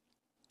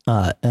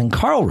 And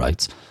Carl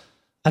writes,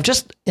 I've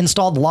just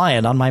installed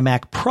Lion on my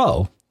Mac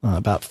Pro.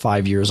 About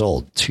 5 years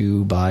old,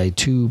 2 by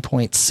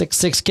 2.66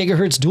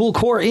 gigahertz dual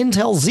core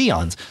Intel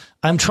Xeons.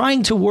 I'm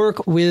trying to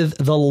work with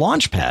the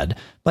Launchpad,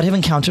 but have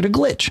encountered a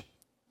glitch.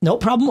 No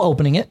problem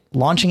opening it,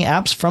 launching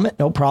apps from it,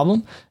 no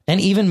problem,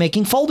 and even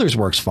making folders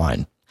works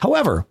fine.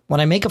 However, when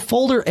I make a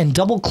folder and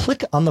double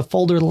click on the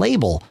folder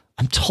label,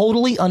 I'm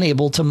totally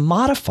unable to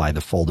modify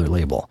the folder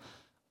label.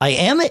 I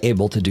am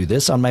able to do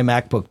this on my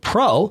MacBook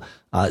Pro,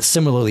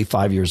 similarly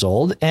 5 years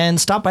old,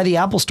 and stopped by the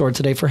Apple Store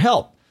today for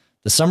help.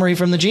 The summary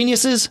from the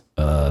geniuses?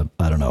 I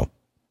don't know.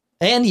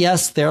 And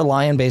yes, their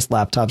Lion-based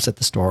laptops at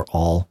the store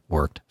all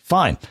worked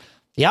fine.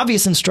 The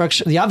obvious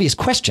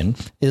question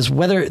is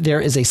whether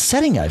there is a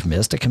setting I've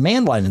missed, a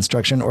command line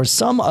instruction, or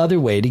some other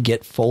way to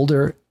get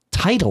folder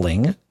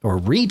titling or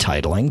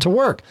retitling to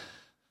work.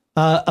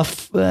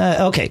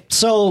 Okay,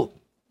 so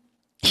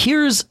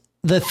here's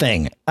the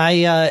thing.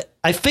 I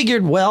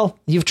figured, well,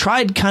 you've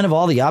tried kind of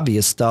all the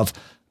obvious stuff.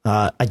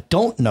 I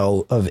don't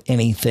know of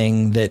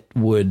anything that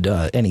would,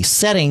 any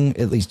setting,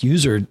 at least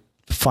user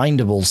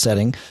findable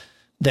setting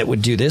that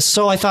would do this.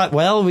 So I thought,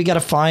 well, we got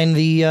to find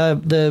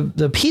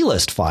the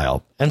plist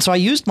file. And so I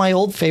used my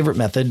old favorite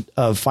method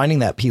of finding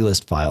that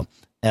plist file.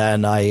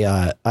 And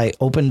I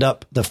opened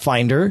up the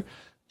Finder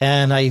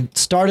and I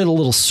started a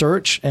little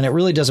search, and it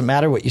really doesn't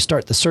matter what you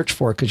start the search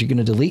for because you're going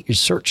to delete your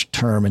search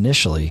term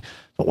initially.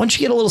 But once you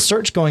get a little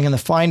search going in the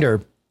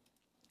Finder,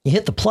 you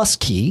hit the plus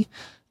key.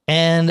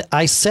 And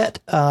I set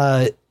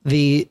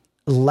the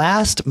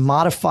last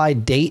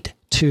modified date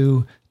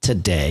to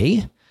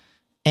today.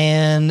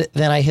 And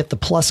then I hit the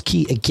plus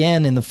key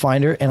again in the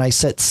Finder, and I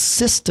set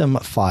system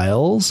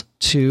files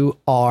to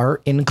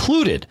are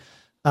included.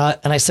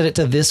 And I set it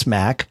to this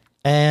Mac.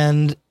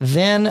 And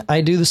then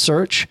I do the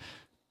search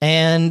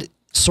and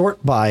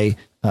sort by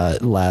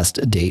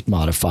last date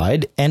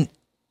modified. And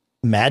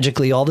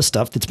magically, all the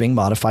stuff that's being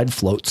modified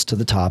floats to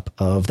the top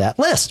of that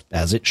list,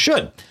 as it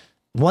should.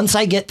 Once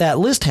I get that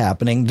list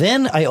happening,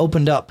 then I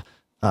opened up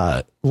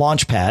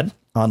Launchpad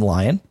on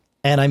Lion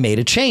and I made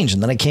a change.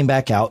 And then I came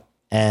back out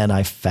and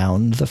I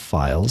found the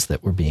files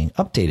that were being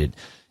updated.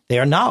 They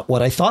are not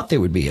what I thought they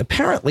would be.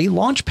 Apparently,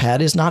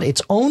 Launchpad is not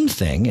its own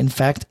thing. In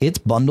fact, it's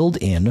bundled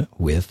in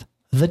with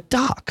the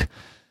dock.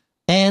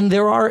 And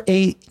there's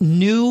a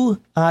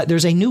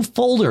new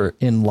folder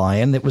in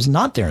Lion that was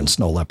not there in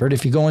Snow Leopard.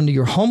 If you go into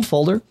your home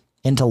folder,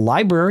 into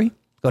Library,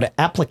 go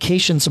to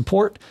Application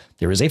Support,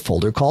 there is a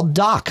folder called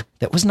Dock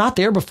that was not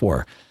there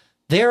before.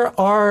 There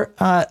are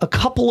a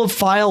couple of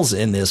files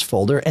in this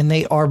folder, and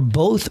they are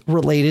both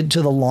related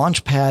to the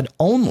Launchpad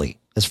only,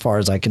 as far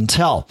as I can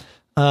tell.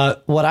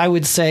 What I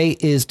would say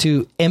is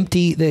to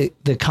empty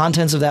the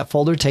contents of that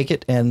folder, take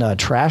it and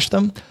trash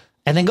them,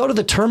 and then go to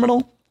the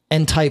terminal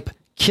and type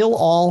kill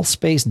all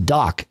space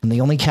dock. And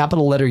the only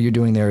capital letter you're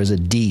doing there is a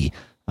D,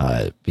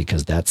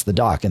 because that's the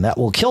dock. And that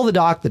will kill the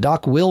dock. The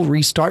dock will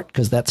restart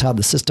because that's how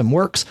the system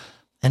works.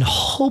 And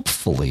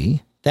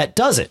hopefully that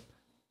does it.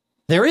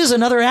 There is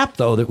another app,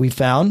 though, that we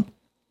found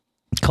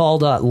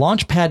called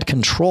Launchpad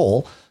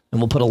Control, and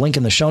we'll put a link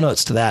in the show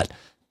notes to that.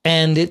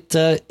 And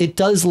it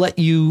does let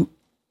you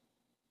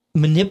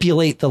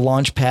manipulate the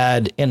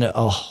Launchpad in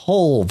a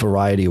whole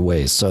variety of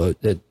ways. So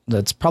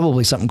that's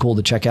probably something cool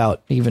to check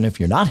out, even if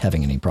you're not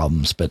having any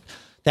problems. But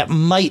that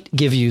might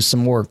give you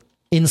some more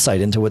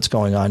insight into what's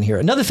going on here.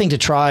 Another thing to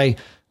try,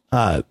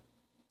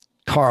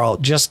 Carl,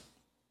 just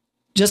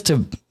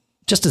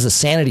as a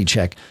sanity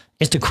check,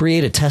 is to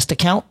create a test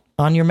account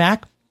on your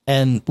Mac,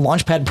 and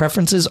Launchpad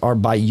preferences are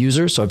by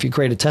user. So if you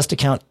create a test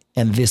account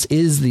and this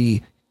is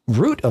the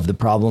root of the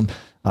problem,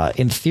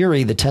 in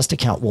theory, the test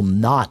account will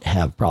not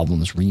have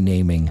problems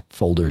renaming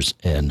folders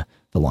in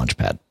the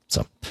Launchpad.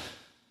 So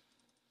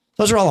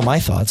those are all of my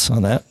thoughts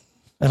on that.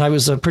 And I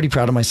was pretty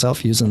proud of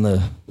myself using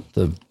the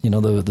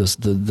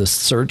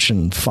search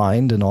and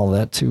find and all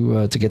that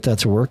to get that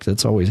to work.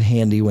 That's always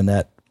handy when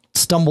that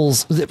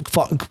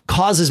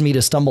causes me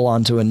to stumble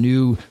onto a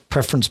new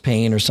preference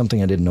pane or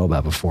something I didn't know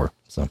about before.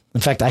 So, in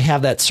fact, I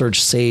have that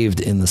search saved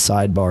in the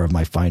sidebar of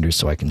my Finder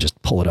so I can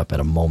just pull it up at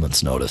a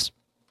moment's notice,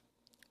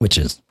 which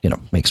is,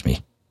 makes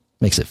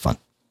it fun.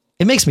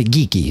 It makes me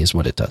geeky is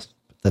what it does.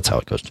 That's how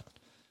it goes, John.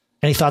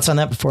 Any thoughts on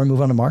that before I move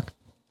on to Mark?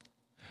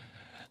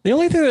 The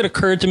only thing that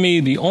occurred to me,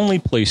 the only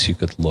place you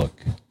could look,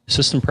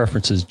 System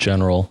Preferences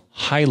General,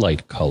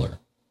 highlight color.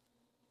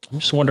 I'm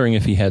just wondering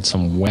if he had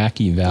some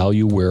wacky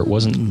value where it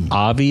wasn't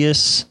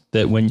obvious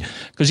that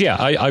because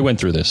I went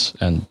through this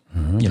and,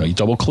 you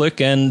double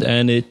click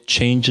and it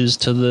changes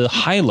to the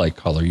highlight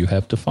color you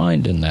have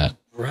defined in that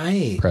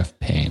pref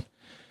pane.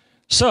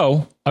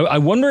 So I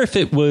wonder if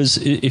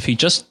he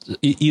just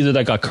either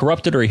that got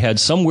corrupted or he had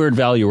some weird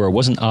value where it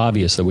wasn't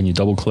obvious that when you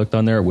double clicked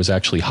on there, it was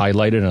actually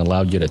highlighted and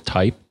allowed you to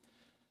type.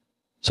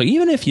 So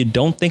even if you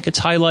don't think it's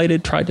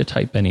highlighted, try to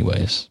type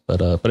anyways.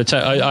 But it's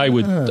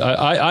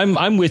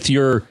I'm with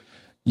your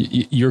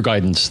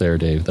guidance there,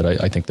 Dave. That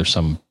I think there's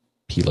some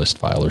plist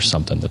file or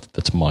something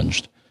that's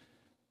munged.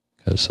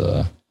 Because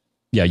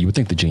you would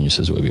think the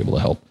geniuses would be able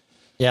to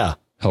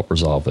help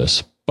resolve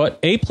this. But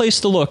a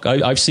place to look.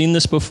 I've seen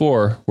this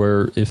before,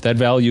 where if that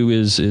value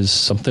is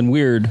something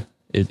weird,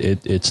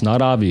 it's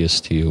not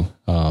obvious to you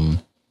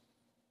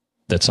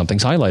that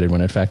something's highlighted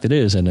when in fact it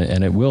is, and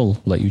it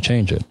will let you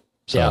change it.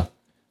 So,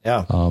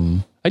 yeah.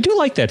 I do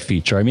like that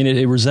feature. I mean,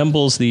 it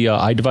resembles the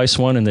iDevice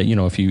one, and that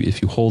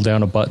if you hold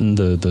down a button,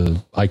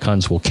 the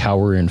icons will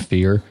cower in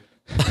fear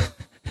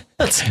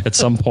at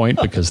some point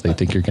because they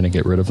think you're going to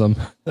get rid of them.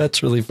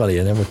 That's really funny.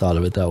 I never thought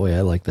of it that way.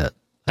 I like that.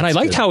 And I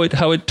liked how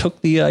it took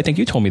the. I think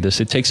you told me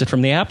this. It takes it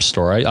from the App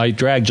Store. I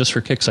dragged just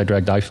for kicks. I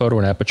dragged iPhoto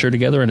and Aperture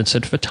together, and it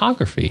said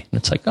photography, and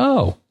it's like,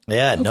 oh,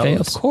 yeah, okay,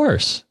 of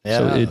course.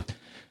 Yeah.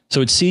 So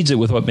it seeds it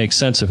with what makes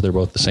sense if they're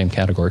both the same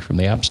category from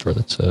the App Store.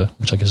 That's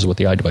which I guess is what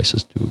the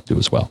iDevices do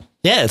as well.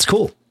 Yeah, it's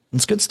cool.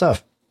 It's good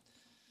stuff.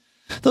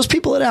 Those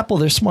people at Apple,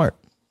 they're smart.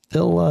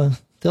 They'll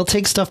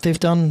take stuff they've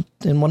done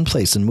in one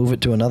place and move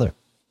it to another.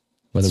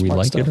 Whether we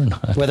like it or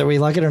not. Whether we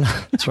like it or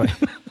not. That's right.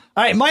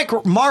 All right,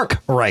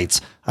 Mark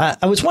writes,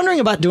 I was wondering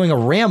about doing a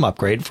RAM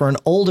upgrade for an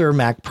older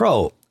Mac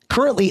Pro.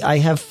 Currently, I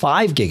have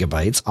 5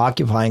 gigabytes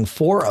occupying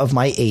 4 of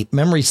my 8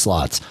 memory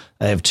slots.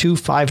 I have 2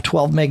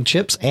 512 meg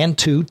chips and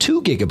 2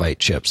 2 gigabyte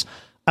chips.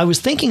 I was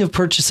thinking of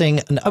purchasing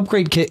an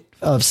upgrade kit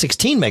of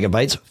 16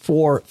 megabytes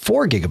for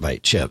 4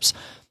 gigabyte chips,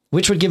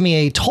 which would give me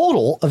a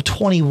total of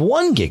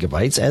 21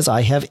 gigabytes as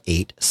I have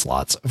 8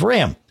 slots of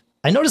RAM.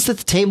 I noticed that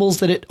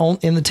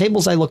in the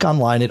tables I look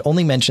online, it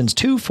only mentions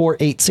 2, 4,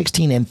 8,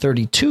 16, and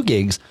 32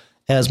 gigs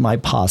as my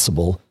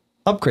possible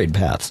upgrade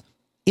paths.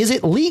 Is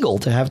it legal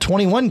to have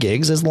 21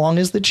 gigs as long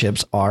as the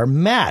chips are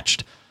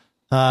matched?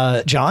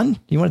 John,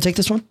 you want to take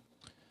this one?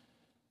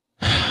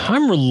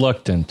 I'm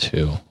reluctant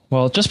to.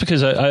 Well, just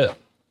because I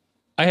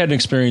had an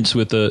experience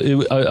with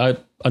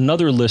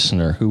another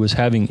listener who was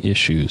having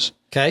issues.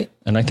 Okay.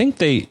 And I think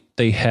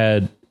they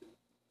had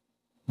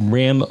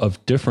RAM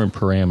of different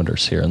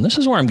parameters here. And this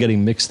is where I'm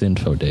getting mixed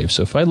info, Dave.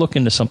 So if I look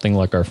into something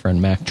like our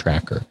friend Mac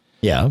Tracker,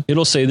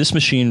 it'll say this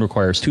machine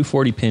requires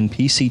 240-pin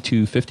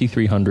PC2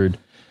 5300,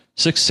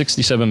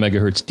 667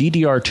 megahertz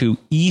DDR2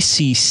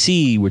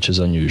 ECC, which is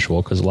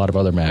unusual because a lot of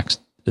other Macs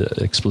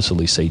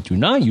explicitly say do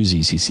not use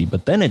ECC,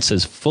 but then it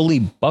says fully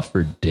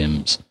buffered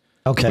DIMMs,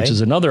 which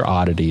is another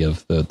oddity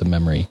of the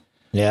memory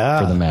for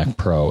the Mac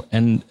Pro.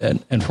 And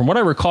from what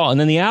I recall, and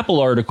then the Apple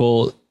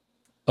article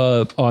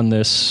on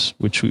this,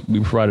 which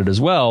we provided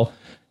as well,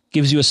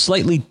 gives you a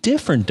slightly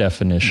different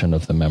definition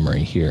of the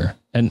memory here.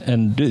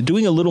 And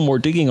doing a little more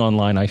digging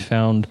online, I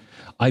found,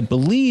 I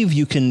believe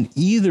you can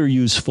either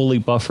use fully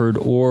buffered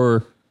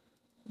or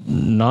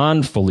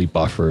non-fully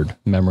buffered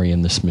memory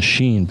in this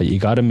machine, but you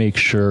got to make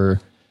sure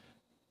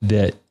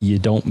that you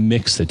don't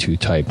mix the two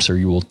types, or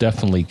you will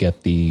definitely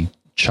get the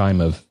chime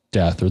of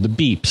death or the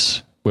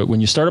beeps.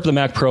 When you start up the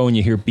Mac Pro and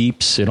you hear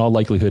beeps, in all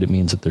likelihood, it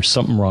means that there's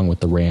something wrong with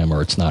the RAM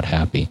or it's not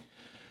happy.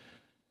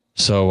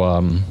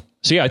 So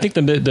yeah, I think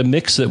the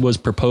mix that was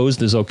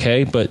proposed is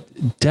okay,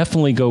 but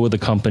definitely go with a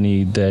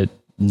company that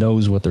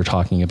knows what they're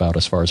talking about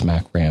as far as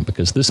Mac RAM,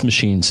 because this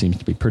machine seems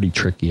to be pretty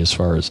tricky as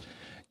far as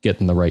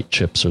getting the right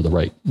chips or the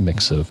right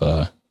mix of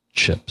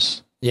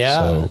chips.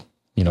 Yeah.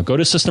 So, go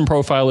to System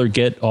Profiler,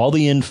 get all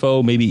the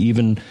info, maybe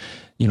even,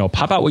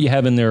 pop out what you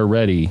have in there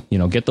already,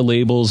 get the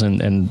labels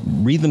and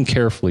read them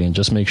carefully and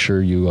just make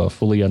sure you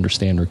fully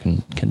understand or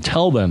can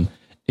tell them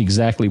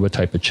exactly what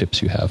type of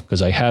chips you have.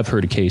 Because I have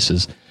heard of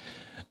cases,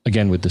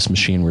 again, with this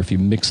machine where if you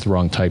mix the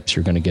wrong types,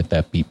 you're going to get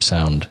that beep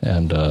sound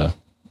and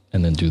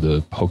then do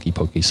the hokey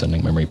pokey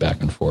sending memory back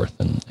and forth.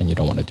 And you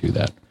don't want to do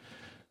that.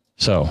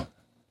 So.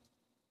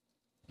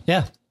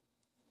 Yeah.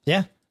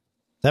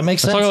 That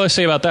makes sense. That's all I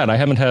say about that. I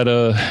haven't had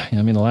the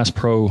last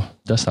Pro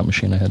desktop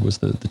machine I had was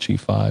the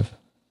G5.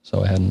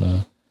 So I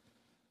hadn't.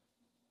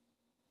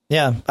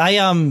 Yeah,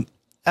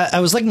 I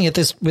was looking at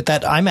this with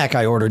that iMac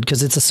I ordered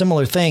because it's a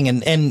similar thing,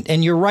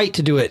 and you're right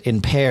to do it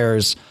in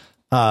pairs.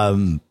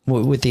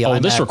 With the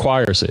iMac. This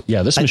requires it.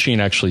 Yeah, this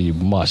machine actually you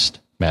must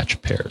match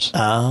pairs.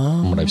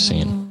 From what I've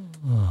seen.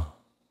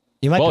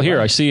 You might here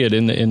I see it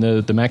in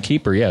the Mac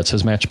Keeper. Yeah, it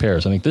says match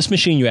pairs. I think this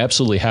machine you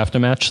absolutely have to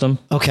match them.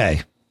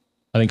 Okay.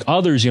 I think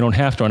others you don't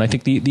have to, and I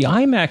think the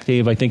iMac,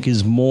 Dave, I think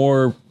is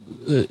more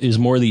the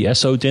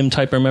SO-DIMM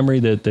type of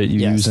memory that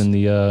you use in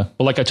the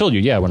like I told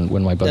you,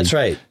 when my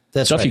buddy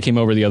Duffy came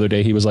over the other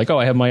day, he was like, "Oh,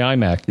 I have my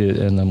iMac,"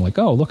 and I'm like,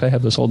 "Oh, look, I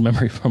have this old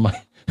memory from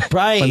my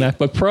my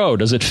MacBook Pro.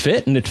 Does it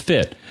fit?" And it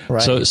fit.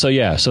 Right. So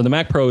the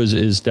Mac Pro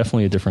is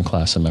definitely a different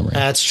class of memory.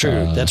 That's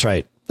true. That's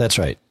right.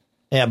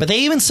 Yeah, but they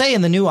even say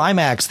in the new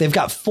iMacs, they've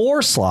got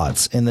 4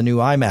 slots in the new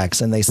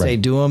iMacs, and they say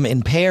do them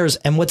in pairs.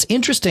 And what's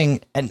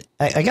interesting, and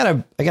I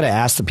gotta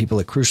ask the people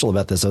at Crucial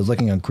about this. I was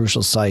looking on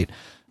Crucial's site,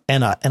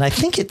 and I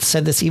think it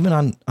said this even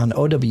on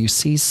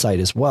OWC's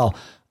site as well.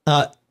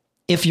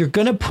 If you're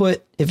gonna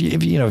put if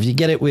you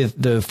get it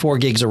with the 4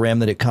 gigs of RAM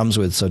that it comes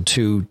with, so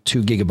two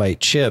gigabyte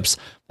chips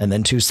and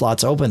then 2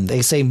 slots open,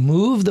 they say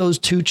move those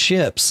 2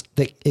 chips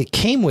that it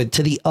came with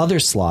to the other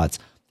slots,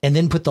 and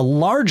then put the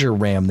larger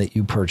RAM that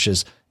you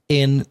purchase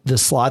in the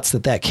slots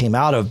that came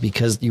out of,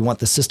 because you want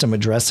the system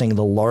addressing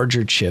the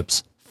larger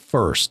chips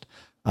first.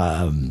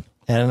 And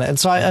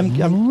so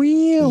I'm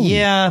real.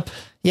 Yeah.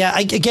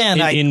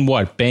 In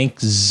what, Bank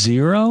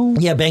 0?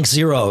 Yeah, Bank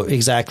 0,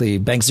 exactly.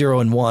 Bank 0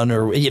 and 1,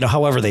 or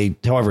however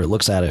it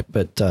looks at it.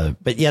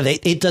 But yeah,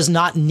 it does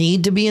not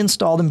need to be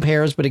installed in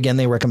pairs. But again,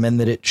 they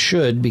recommend that it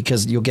should,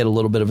 because you'll get a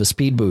little bit of a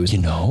speed boost.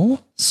 So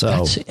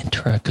that's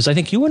interesting, because I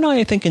think you and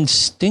I think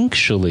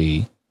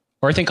instinctually,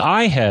 or I think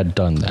I had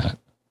done that.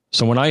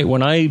 So when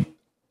I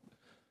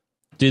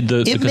did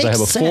because I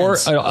have a 4,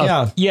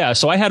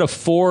 so I had a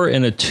 4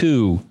 and a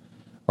 2,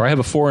 or I have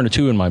a 4 and a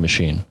 2 in my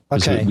machine.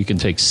 Okay. We can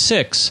take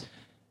 6.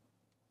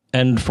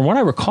 And from what I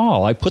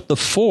recall, I put the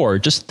 4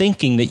 just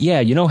thinking that,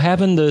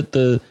 having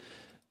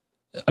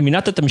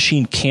not that the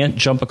machine can't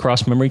jump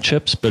across memory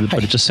chips, but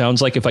it just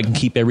sounds like if I can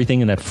keep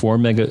everything in that 4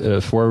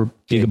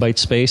 gigabyte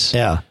space,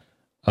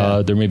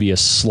 there may be a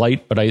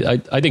slight, but I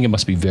think it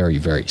must be very,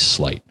 very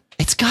slight.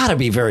 It's got to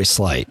be very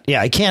slight.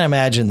 Yeah, I can't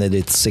imagine that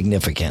it's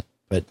significant.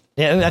 But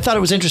yeah, I thought it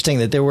was interesting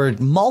that there were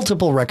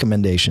multiple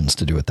recommendations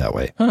to do it that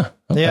way. Huh,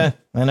 okay. Yeah,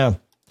 I know.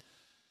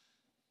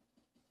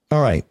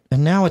 All right.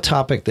 And now a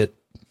topic that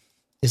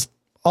is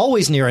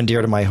always near and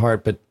dear to my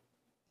heart, but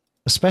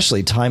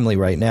especially timely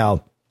right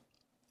now.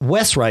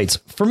 Wes writes,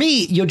 for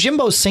me,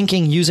 Yojimbo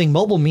syncing using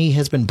MobileMe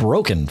has been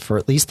broken for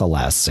at least the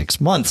last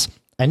 6 months.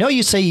 I know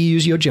you say you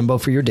use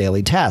Yojimbo for your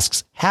daily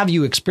tasks. Have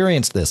you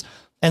experienced this?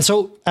 And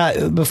so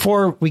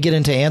before we get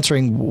into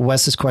answering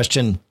Wes's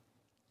question,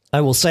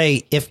 I will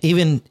say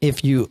even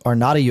if you are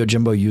not a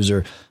Yojimbo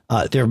user,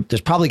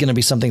 there's probably going to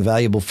be something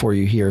valuable for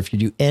you here if you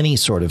do any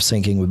sort of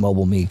syncing with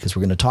MobileMe, because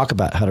we're going to talk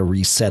about how to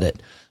reset it.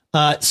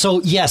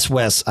 So yes,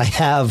 Wes, I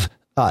have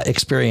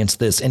experienced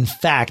this. In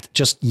fact,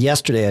 just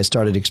yesterday, I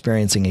started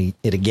experiencing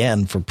it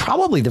again for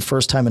probably the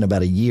first time in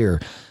about a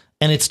year,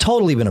 and it's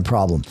totally been a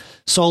problem.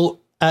 So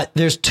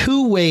there's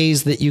 2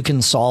 ways that you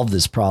can solve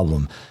this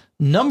problem.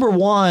 Number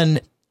one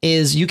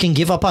is you can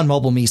give up on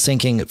MobileMe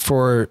syncing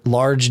for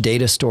large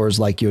data stores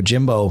like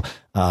Yojimbo.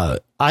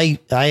 I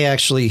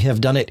actually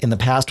have done it in the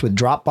past with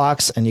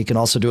Dropbox, and you can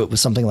also do it with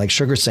something like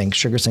SugarSync.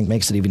 SugarSync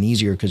makes it even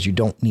easier because you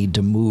don't need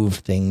to move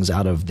things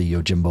out of the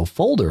Yojimbo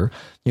folder.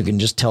 You can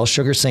just tell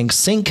SugarSync,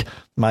 sync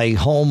my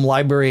home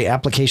library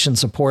application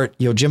support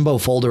Yojimbo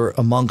folder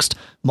amongst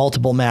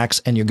multiple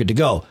Macs, and you're good to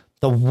go.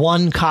 The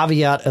one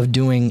caveat of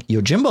doing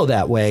Yojimbo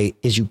that way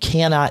is you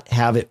cannot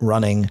have it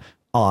running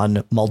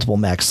on multiple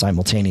Macs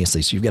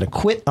simultaneously. So you've got to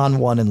quit on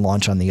one and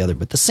launch on the other.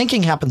 But the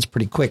syncing happens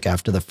pretty quick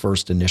after the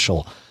first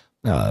initial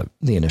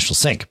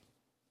sync.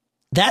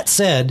 That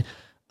said,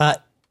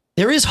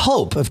 there is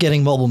hope of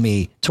getting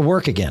MobileMe to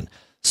work again.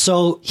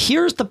 So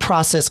here's the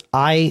process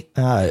I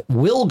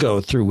will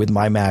go through with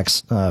my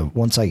Macs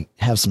once I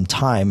have some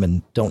time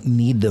and don't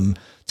need them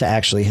to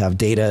actually have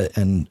data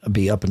and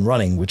be up and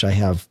running, which I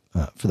have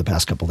for the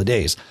past couple of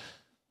days.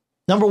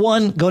 Number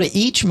one, go to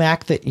each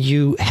Mac that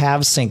you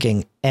have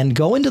syncing and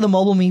go into the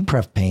MobileMe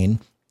pref pane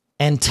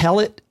and tell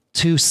it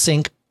to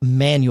sync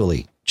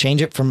manually.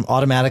 Change it from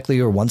automatically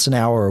or once an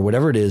hour or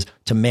whatever it is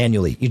to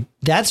manually.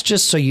 That's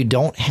just so you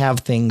don't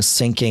have things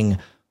syncing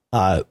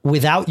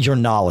without your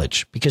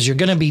knowledge, because you're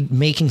going to be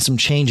making some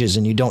changes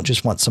and you don't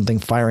just want something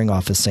firing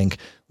off a sync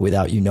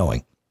without you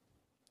knowing.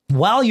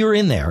 While you're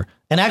in there,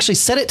 and actually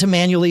set it to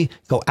manually,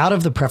 go out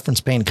of the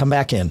preference pane, come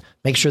back in,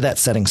 make sure that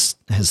setting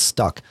has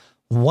stuck.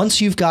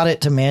 Once you've got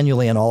it to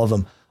manually on all of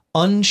them,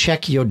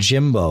 uncheck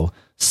Yojimbo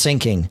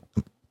syncing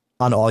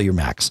on all your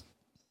Macs.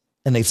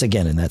 And it's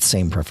again in that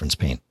same preference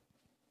pane.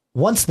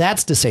 Once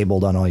that's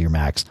disabled on all your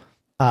Macs,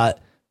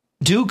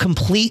 do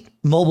complete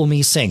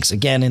MobileMe syncs.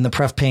 Again, in the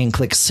pref pane,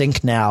 click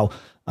sync now,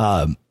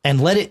 and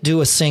let it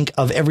do a sync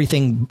of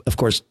everything, of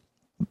course,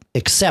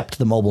 except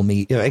the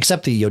MobileMe,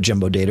 except the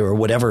Yojimbo data or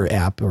whatever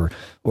app or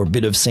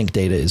bit of sync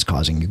data is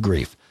causing you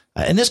grief.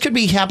 And this could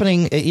be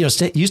happening, it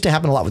used to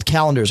happen a lot with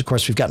calendars. Of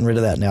course, we've gotten rid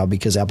of that now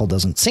because Apple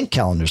doesn't sync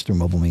calendars through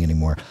MobileMe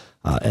anymore.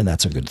 And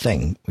that's a good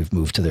thing. We've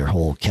moved to their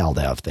whole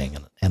CalDAV thing,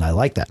 and I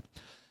like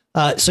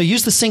that. So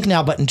use the sync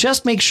now button.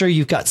 Just make sure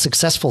you've got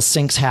successful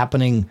syncs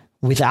happening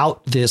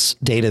without this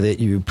data that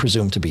you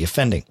presume to be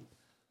offending.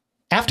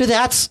 After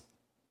that's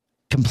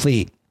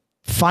complete,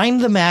 find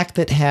the Mac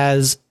that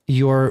has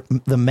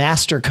the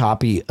master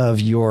copy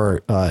of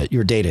your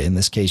data, in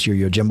this case, your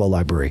Yojimbo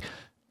library.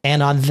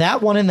 And on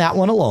that one and that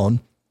one alone,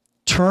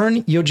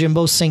 turn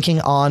Yojimbo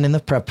syncing on in the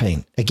prep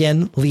pane.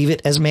 Again, leave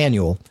it as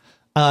manual,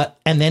 and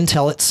then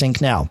tell it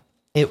sync now.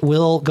 It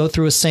will go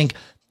through a sync.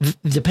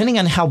 Depending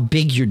on how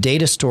big your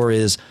data store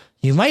is,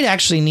 you might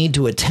actually need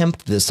to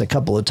attempt this a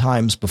couple of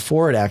times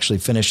before it actually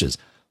finishes.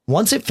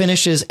 Once it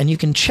finishes, and you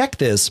can check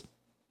this,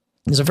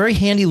 there's a very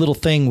handy little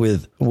thing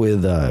with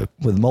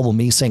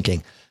MobileMe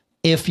syncing.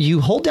 If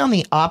you hold down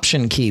the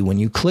Option key when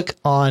you click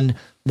on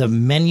the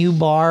menu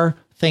bar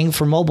thing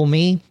for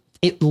MobileMe,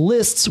 it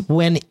lists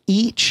when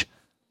each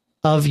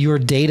of your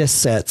data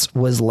sets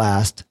was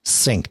last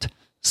synced.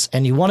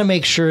 And you want to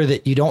make sure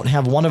that you don't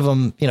have one of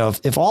them,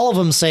 if all of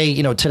them say,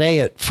 today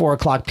at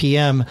 4:00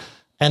 p.m.,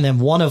 and then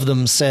one of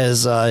them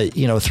says,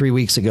 3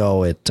 weeks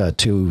ago at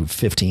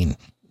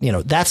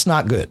 2:15, that's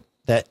not good.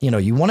 That,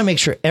 you want to make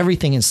sure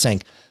everything is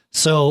synced.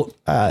 So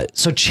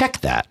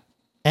check that,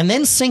 and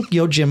then sync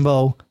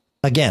Yojimbo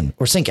again,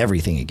 or sync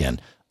everything again,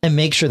 and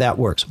make sure that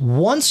works.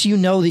 Once you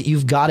know that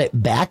you've got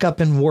it back up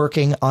and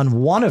working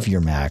on one of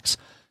your Macs,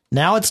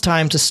 now it's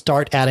time to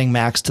start adding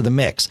Macs to the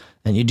mix.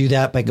 And you do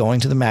that by going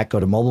to the Mac,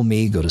 go to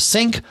MobileMe, go to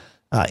sync,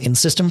 in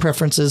system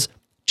preferences,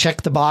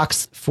 check the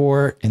box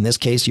for, in this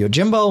case,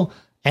 Yojimbo,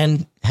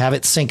 and have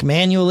it sync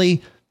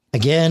manually.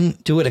 Again,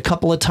 do it a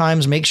couple of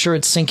times. Make sure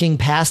it's syncing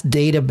past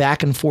data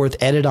back and forth.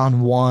 Edit on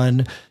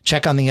one,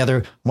 check on the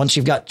other. Once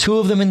you've got two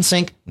of them in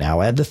sync,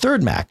 now add the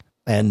third Mac.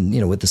 And,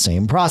 with the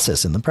same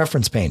process in the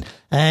preference pane.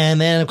 And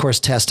then, of course,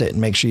 test it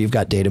and make sure you've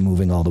got data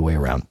moving all the way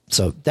around.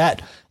 So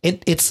that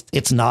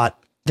it's not,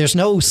 there's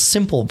no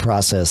simple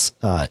process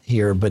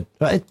here, but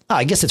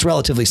I guess it's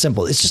relatively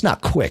simple. It's just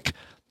not quick.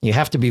 You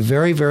have to be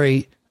very,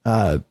 very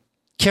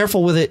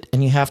careful with it,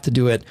 and you have to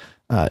do it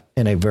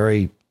in a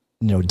very,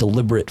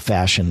 deliberate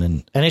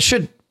fashion. And it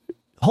should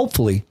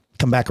hopefully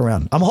come back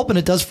around. I'm hoping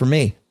it does for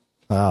me.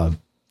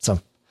 So.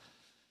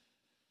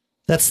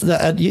 That's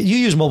you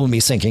use MobileMe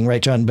syncing,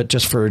 right, John? But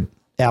just for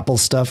Apple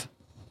stuff.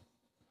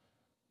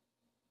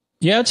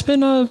 Yeah, it's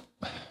been I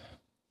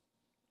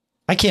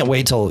can't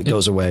wait till it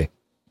goes away.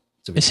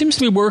 It seems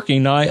to be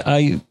working.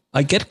 I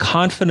get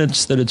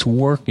confidence that it's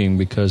working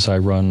because I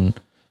run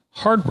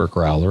Hardware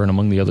Growler, and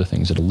among the other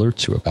things it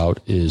alerts you about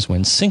is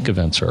when sync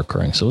events are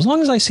occurring. So as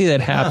long as I see that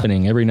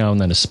happening every now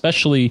and then,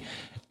 especially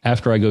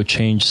after I go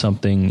change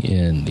something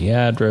in the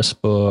address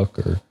book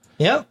or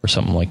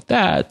something like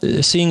that,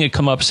 seeing it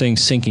come up saying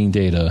syncing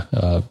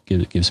data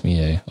gives me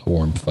a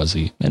warm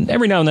fuzzy. And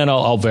every now and then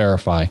I'll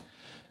verify.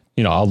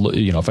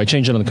 If I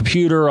change it on the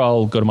computer,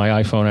 I'll go to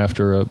my iPhone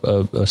after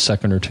a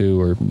second or two,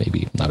 or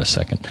maybe not a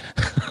second,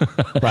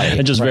 right?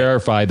 And just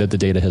verify that the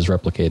data has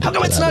replicated. How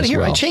come it's not here?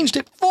 Well. I changed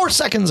it 4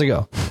 seconds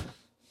ago.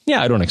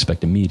 Yeah, I don't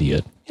expect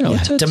immediate.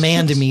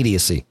 Demand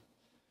immediacy.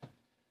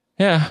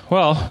 Yeah,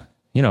 well,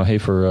 hey,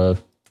 for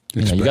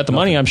you got the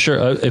money. I'm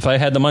sure if I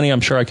had the money, I'm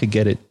sure I could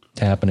get it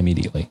to happen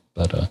immediately,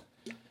 but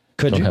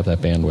don't have that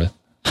bandwidth.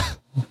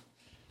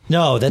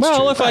 No, that's true.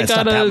 Well, if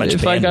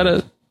I got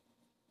a,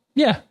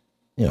 yeah,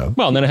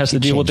 well, then it has to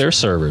deal with their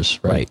servers,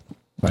 right?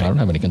 I don't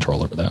have any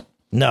control over that.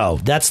 No,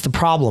 that's the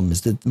problem.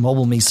 Is that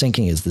MobileMe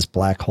syncing is this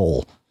black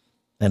hole,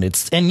 and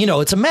it's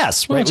a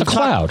mess, right? Well, it's a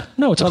cloud.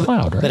 It's a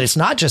cloud, right? But it's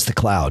not just the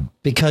cloud,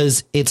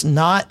 because it's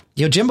not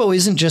Yojimbo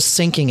isn't just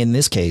syncing in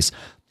this case.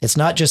 It's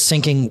not just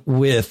syncing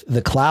with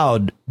the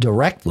cloud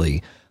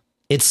directly.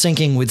 It's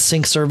syncing with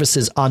sync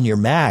services on your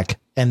Mac,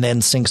 and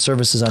then sync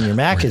services on your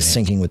Mac is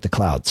syncing with the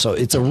cloud. So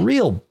it's a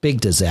real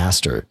big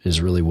disaster is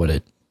really what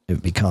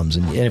it becomes.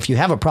 And if you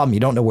have a problem, you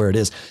don't know where it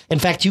is. In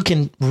fact, you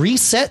can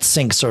reset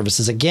sync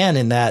services again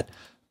in that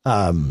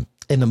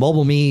in the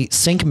MobileMe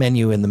sync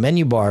menu in the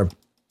menu bar.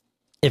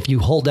 If you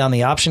hold down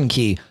the option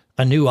key,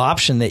 a new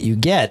option that you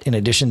get in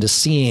addition to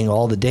seeing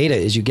all the data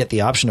is you get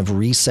the option of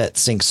reset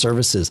sync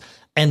services.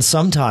 And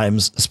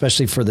sometimes,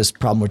 especially for this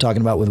problem we're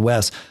talking about with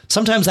Wes,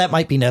 sometimes that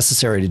might be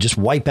necessary to just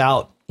wipe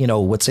out,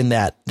 what's in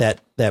that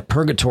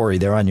purgatory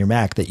there on your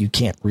Mac that you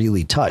can't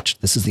really touch.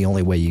 This is the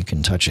only way you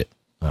can touch it.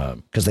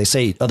 Because they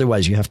say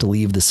otherwise you have to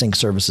leave the sync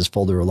services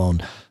folder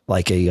alone,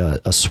 like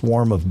a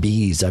swarm of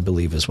bees, I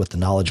believe is what the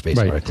knowledge base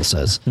article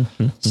says.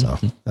 So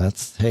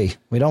that's, hey,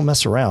 we don't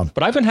mess around.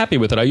 But I've been happy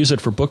with it. I use it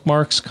for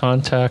bookmarks,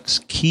 contacts,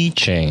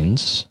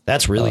 keychains.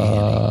 That's really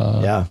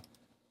handy. Yeah.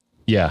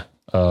 Yeah.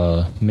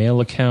 Mail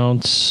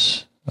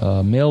accounts,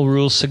 mail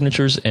rules,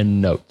 signatures,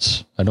 and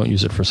notes. I don't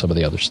use it for some of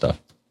the other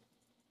stuff.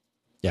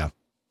 Yeah.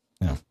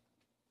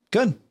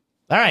 Good.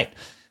 All right.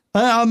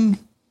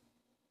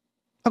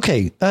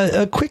 Okay,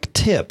 a quick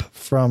tip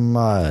from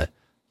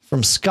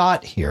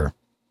Scott here.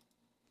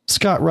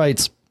 Scott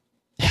writes,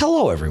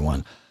 "Hello,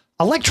 everyone.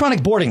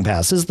 Electronic boarding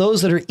passes,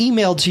 those that are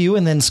emailed to you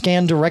and then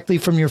scanned directly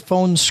from your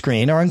phone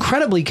screen, are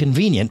incredibly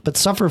convenient, but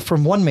suffer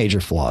from one major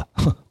flaw."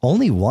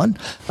 Only one?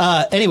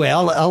 Anyway,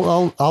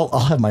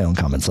 I'll have my own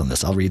comments on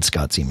this. I'll read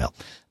Scott's email.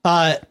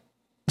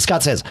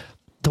 Scott says,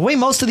 "The way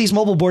most of these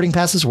mobile boarding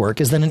passes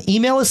work is that an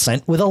email is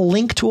sent with a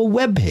link to a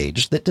web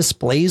page that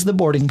displays the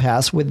boarding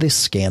pass with the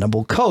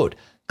scannable code.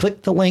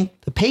 Click the link,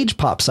 the page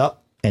pops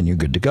up, and you're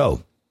good to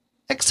go.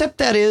 Except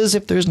that is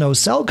if there's no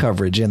cell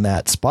coverage in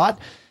that spot,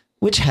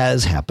 which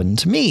has happened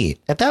to me.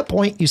 At that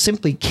point, you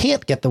simply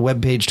can't get the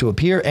web page to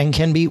appear and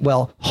can be,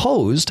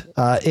 hosed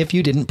if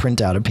you didn't print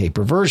out a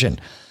paper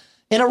version.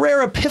 In a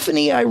rare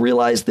epiphany, I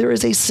realized there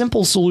is a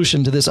simple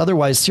solution to this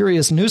otherwise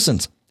serious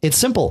nuisance. It's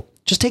simple.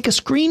 Just take a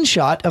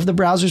screenshot of the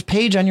browser's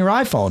page on your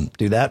iPhone.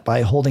 Do that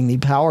by holding the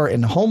power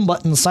and home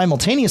buttons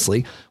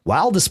simultaneously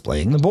while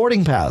displaying the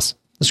boarding pass.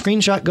 The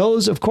screenshot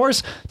goes, of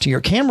course, to your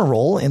camera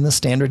roll in the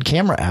standard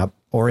camera app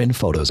or in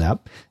Photos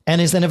app, and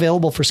is then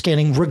available for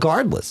scanning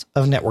regardless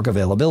of network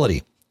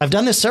availability. I've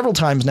done this several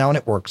times now, and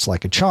it works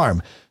like a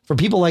charm. For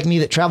people like me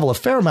that travel a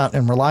fair amount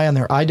and rely on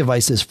their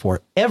iDevices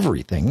for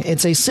everything,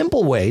 it's a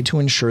simple way to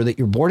ensure that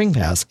your boarding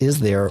pass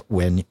is there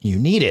when you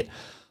need it.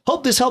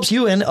 Hope this helps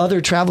you and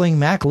other traveling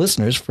Mac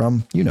listeners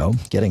from,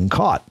 getting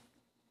caught."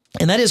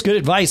 And that is good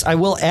advice. I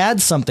will add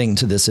something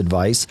to this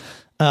advice,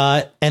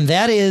 and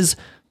that is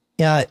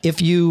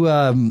if you,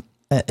 and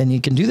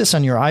you can do this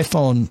on your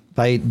iPhone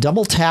by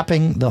double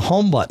tapping the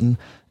home button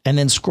and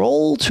then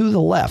scroll to the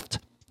left,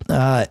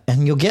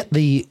 and you'll get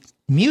the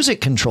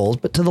music controls.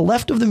 But to the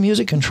left of the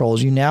music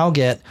controls, you now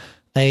get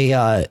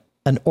an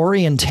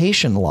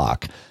orientation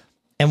lock.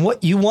 And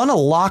what you want to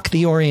lock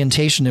the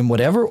orientation in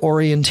whatever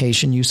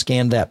orientation you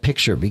scanned that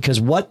picture, because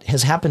what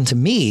has happened to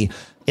me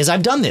is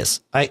I've done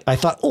this. I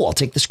thought, I'll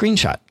take the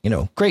screenshot,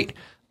 great.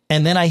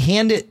 And then I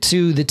hand it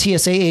to the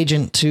TSA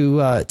agent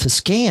to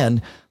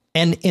scan.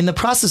 And in the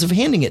process of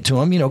handing it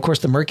to him, of course,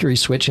 the Mercury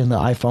switch in the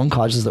iPhone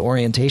causes the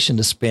orientation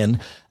to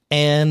spin.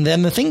 And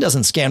then the thing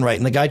doesn't scan right.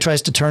 And the guy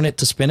tries to turn it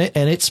to spin it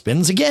and it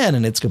spins again.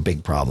 And it's a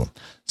big problem.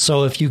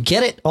 So if you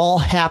get it all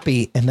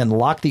happy and then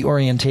lock the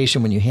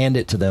orientation when you hand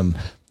it to them,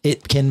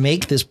 it can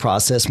make this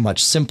process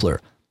much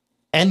simpler.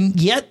 And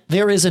yet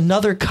there is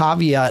another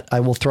caveat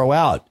I will throw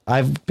out.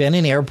 I've been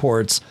in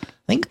airports, I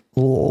think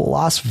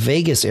Las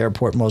Vegas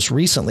airport most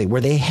recently,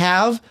 where they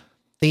have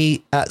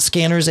the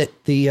scanners at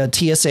the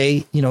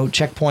TSA,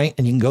 checkpoint,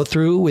 and you can go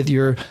through with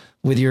your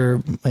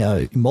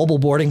mobile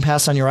boarding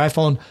pass on your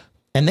iPhone.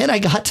 And then I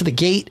got to the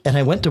gate and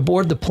I went to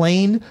board the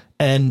plane,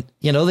 and,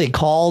 they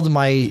called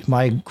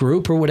my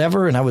group or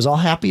whatever. And I was all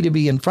happy to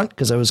be in front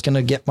because I was going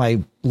to get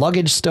my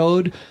luggage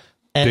stowed.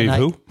 And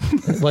who?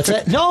 What's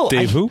that? No,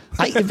 Dave who?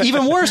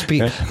 Even worse,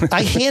 Pete.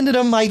 I handed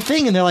them my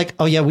thing and they're like,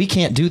 "Oh yeah, we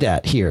can't do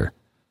that here."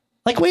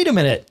 Like, wait a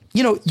minute.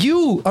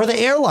 You are the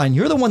airline.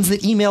 You're the ones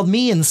that emailed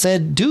me and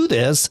said, do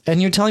this.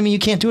 And you're telling me you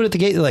can't do it at the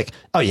gate. They're like,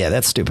 "Oh yeah,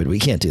 that's stupid. We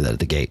can't do that at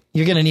the gate.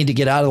 You're going to need to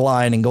get out of the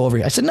line and go over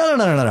here." I said,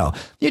 no.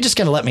 You're just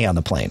going to let me on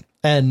the plane.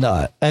 And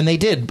they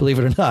did, believe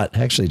it or not,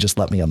 actually just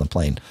let me on the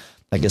plane.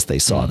 I guess they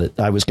saw that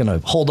I was going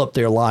to hold up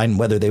their line,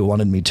 whether they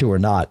wanted me to or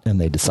not. And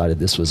they decided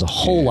this was a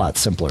whole lot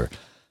simpler.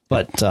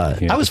 But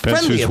I was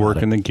friendly who's about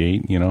working the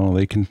gate.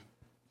 They can.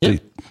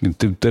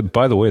 Yep.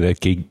 By the way,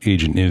 that gate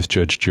agent is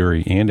judge,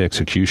 jury, and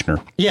executioner.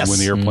 Yes. When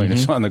the airplane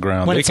is on the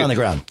ground. When it's on the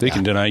ground. They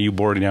can deny you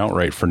boarding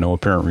outright for no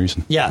apparent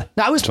reason. Yeah.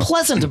 Now, I was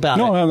pleasant about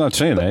it. No, I'm not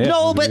saying that.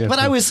 No, but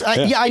I was.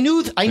 I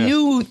knew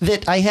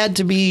that I had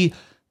to be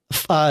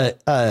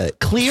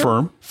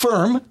clear,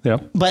 firm. Yeah.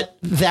 But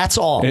that's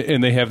all.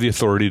 And they have the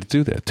authority to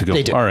do that. To go,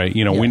 all right,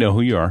 we know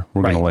who you are.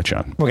 We're going to let you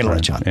on. We're going to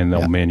let you on. And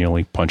they'll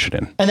manually punch it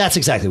in. And that's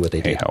exactly what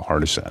they did. Hey, how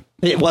hard is that?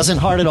 It wasn't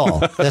hard at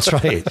all. That's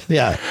right.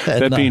 Yeah.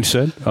 And, that being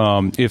said,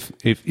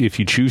 if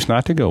you choose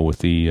not to go with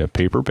the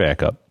paper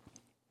backup,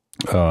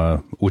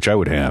 which I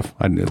would have,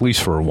 at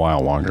least for a while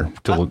longer,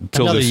 till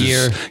this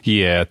year.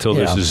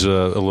 This is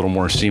a little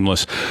more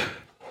seamless.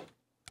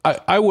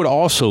 I would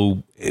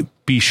also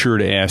be sure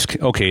to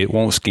ask, okay, it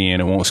won't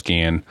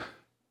scan.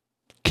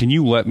 Can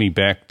you let me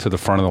back to the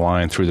front of the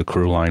line through the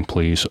crew line,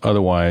 please?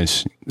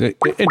 Otherwise, and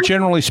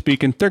generally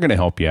speaking, they're going to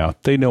help you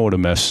out. They know what a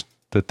mess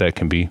that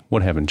can be.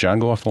 What happened? John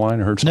go off the line?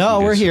 I heard something.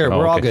 No, we're here.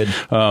 We're all good.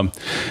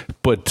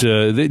 But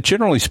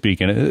generally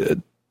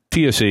speaking,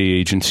 TSA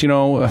agents,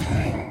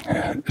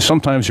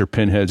 sometimes they're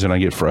pinheads and I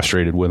get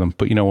frustrated with them.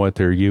 But you know what?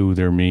 They're you,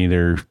 they're me,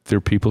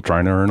 they're people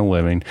trying to earn a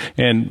living.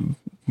 And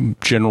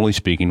generally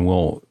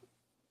speaking,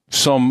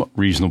 some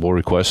reasonable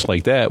requests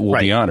like that will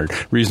be honored.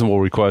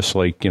 Reasonable requests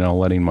like,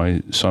 letting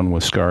my son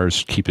with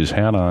scars keep his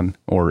hat on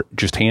or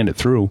just hand it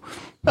through.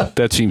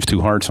 That seems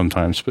too hard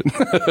sometimes. But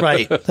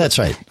Right. That's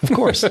right. Of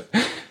course.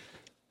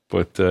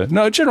 But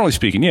no, generally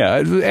speaking,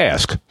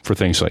 ask for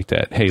things like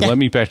that. Hey, let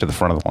me back to the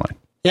front of the line.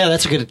 Yeah,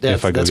 that's good.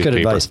 That's good paper,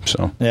 advice.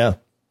 So yeah.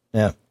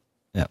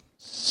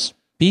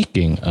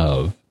 Speaking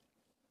of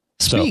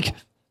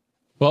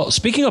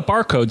speaking of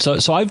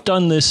barcodes, so I've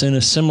done this in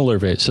a similar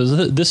way. So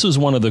this was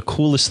one of the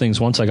coolest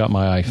things once I got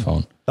my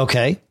iPhone.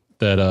 Okay.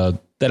 That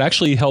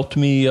actually helped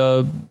me,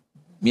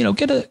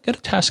 get a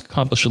task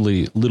accomplished a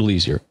little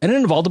easier, and it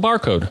involved a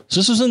barcode. So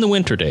this was in the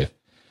winter, Dave.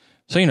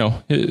 So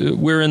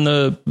we're in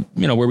the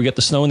where we get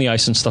the snow and the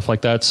ice and stuff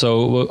like that.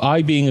 So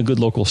I, being a good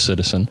local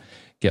citizen,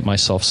 get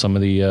myself some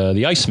of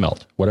the ice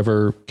melt,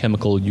 whatever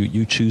chemical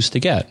you choose to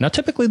get. Now,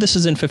 typically this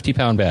is in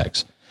 50-pound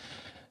bags.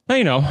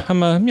 Now,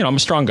 I'm a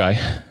strong guy,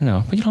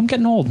 but I'm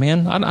getting old,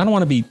 man. I don't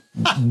want to be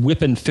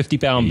whipping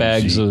 50-pound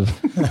bags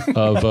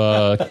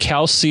of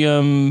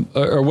calcium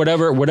or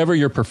whatever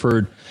your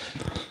preferred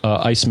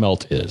ice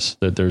melt is.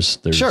 That there's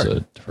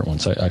different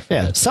ones. I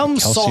forget. Some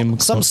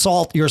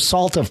salt, your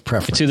salt of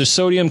preference. It's either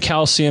sodium,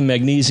 calcium,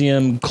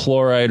 magnesium,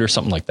 chloride, or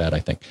something like that, I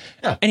think.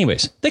 Yeah.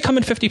 Anyways, they come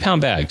in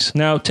 50-pound bags.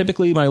 Now,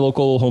 typically my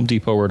local Home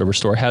Depot or whatever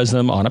store has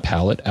them on a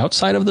pallet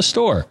outside of the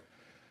store.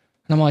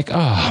 And I'm like,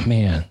 oh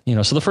man,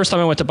 so the first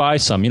time I went to buy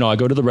some, I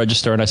go to the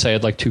register and I say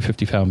I'd like 2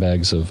 50-pound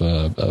bags of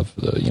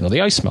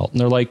the ice melt. And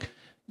they're like,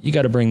 you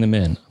got to bring them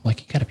in. I'm like,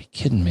 you got to be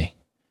kidding me.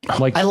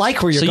 Like, I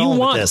like where you're going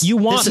with this. You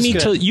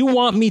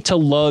want me to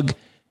lug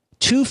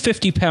 2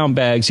 50-pound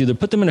bags, either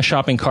put them in a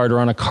shopping cart or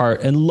on a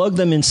cart and lug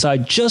them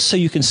inside just so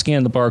you can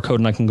scan the barcode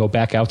and I can go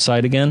back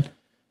outside again?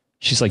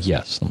 She's like,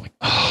 yes. I'm like,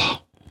 oh.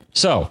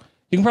 So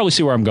you can probably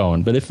see where I'm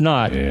going, but if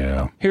not,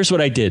 here's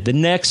what I did. The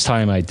next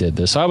time I did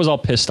this, I was all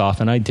pissed off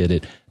and I did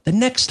it. The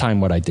next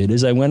time what I did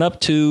is I went up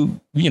to,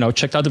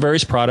 checked out the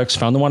various products,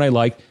 found the one I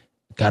liked,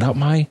 got out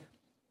my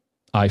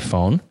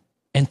iPhone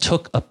and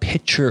took a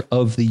picture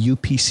of the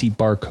UPC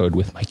barcode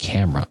with my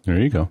camera. There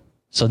you go.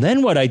 So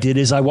then what I did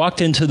is I walked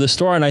into the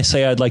store and I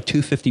say, I'd like 2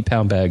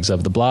 50-pound bags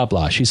of the blah,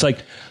 blah. She's like,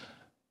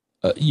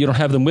 you don't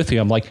have them with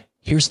you. I'm like,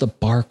 here's the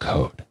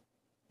barcode.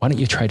 Why don't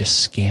you try to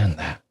scan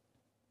that?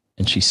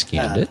 And she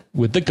scanned it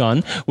with the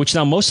gun, which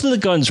now most of the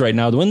guns right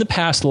now, though in the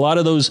past, a lot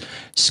of those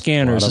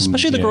scanners,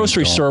 especially the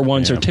grocery store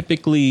ones, are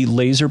typically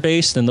laser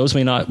based, and those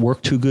may not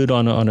work too good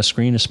on a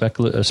screen,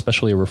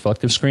 especially a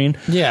reflective screen.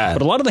 Yeah.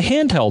 But a lot of the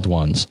handheld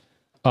ones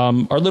are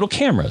little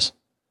cameras.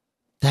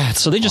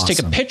 So they just take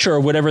a picture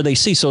of whatever they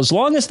see. So as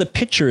long as the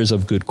picture is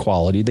of good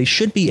quality, they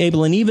should be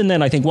able. And even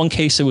then, I think one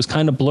case it was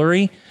kind of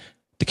blurry.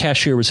 The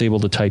cashier was able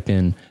to type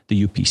in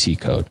the UPC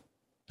code.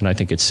 And I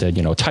think it said,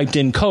 typed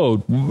in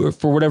code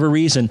for whatever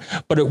reason,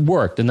 but it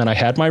worked. And then I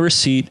had my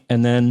receipt,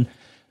 and then,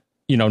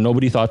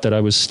 nobody thought that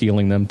I was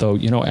stealing them, though,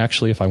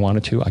 actually, if I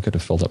wanted to, I could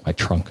have filled up my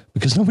trunk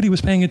because nobody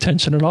was paying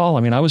attention at all.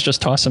 I mean, I was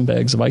just tossing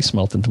bags of ice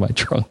melt into my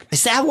trunk.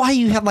 Is that why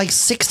you had like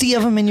 60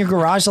 of them in your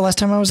garage the last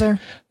time I was there?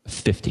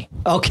 50.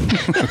 Okay.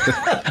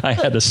 I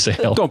had a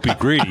sale. Don't be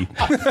greedy.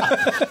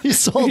 You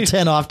sold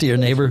 10 off to your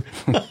neighbor.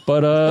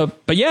 But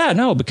yeah,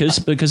 no,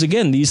 because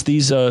again, these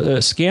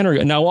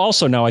scanner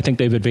now I think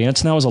they've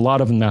advanced now, as a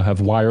lot of them now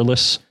have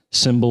wireless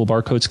symbol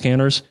barcode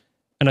scanners.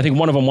 And I think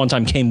one of them one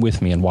time came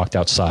with me and walked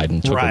outside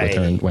and took it with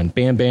her and went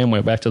bam, bam,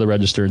 went back to the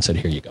register and said,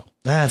 here you go.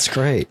 That's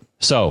great.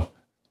 So,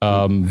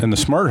 and the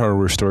smart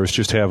hardware stores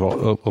just have a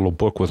little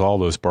book with all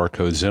those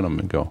barcodes in them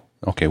and go,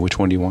 okay, which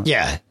one do you want?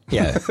 Yeah.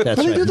 That's but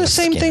I do the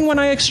same thing when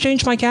I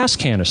exchange my gas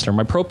canister,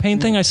 my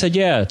propane thing. I said,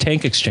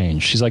 tank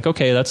exchange. She's like,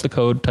 okay, that's the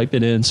code. Type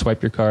it in,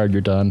 swipe your card,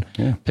 you're done.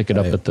 Yeah. Pick it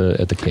up at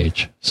the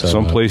cage. So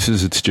some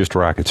places it's just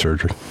rocket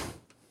surgery.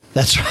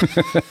 That's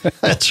right.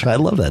 That's right. I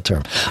love that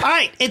term. All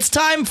right. It's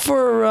time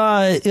for,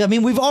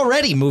 we've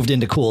already moved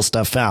into cool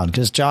stuff found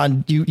because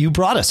John, you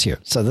brought us here.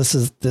 So this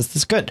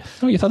is good.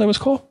 Oh, you thought that was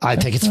cool? I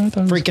think it's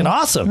freaking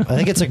awesome. I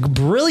think it's a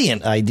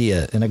brilliant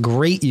idea and a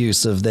great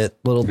use of that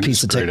little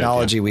piece of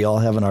technology we all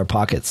have in our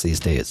pockets these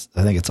days.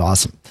 I think it's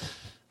awesome.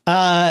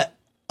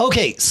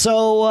 Okay.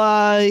 So,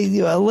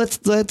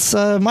 let's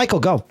Michael,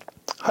 go.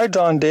 Hi,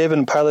 John, Dave,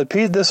 and Pilot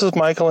Pete. This is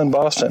Michael in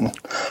Boston.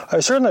 I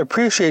certainly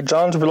appreciate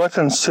John's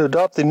reluctance to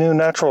adopt the new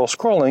natural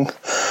scrolling,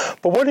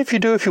 but what if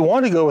you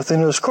want to go with the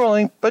new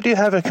scrolling, but you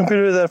have a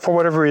computer that, for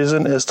whatever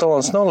reason, is still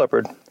on Snow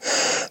Leopard?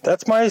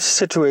 That's my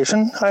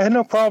situation. I had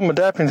no problem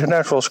adapting to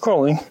natural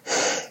scrolling.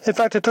 In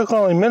fact, it took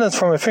only minutes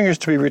for my fingers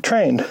to be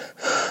retrained.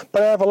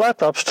 but I have a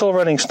laptop still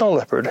running Snow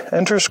Leopard.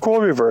 Enter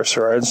Scroll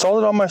Reverser. I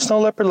installed it on my Snow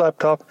Leopard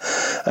laptop,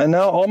 and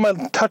now all my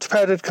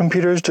touchpadded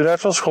computers do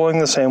natural scrolling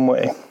the same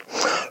way.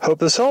 Hope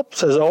this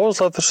helps. As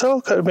always, love the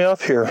show. Cut me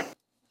off here.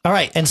 All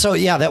right. And so,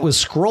 yeah, that was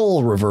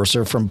Scroll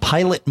Reverser from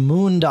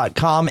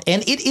pilotmoon.com.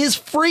 And it is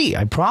free.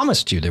 I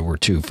promised you there were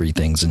 2 free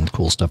things and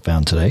cool stuff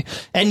found today.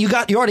 And you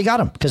already got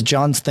them because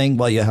John's thing,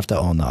 well, you have to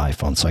own the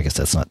iPhone. So I guess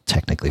that's not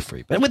technically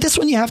free. But with this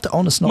one, you have to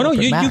own a Snow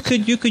Leopard Mac.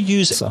 You could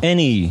use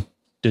any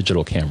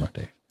digital camera,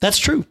 Dave. That's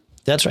true.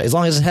 That's right. As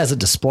long as it has a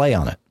display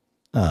on it.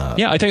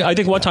 I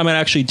think one time I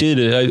actually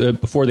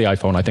did before the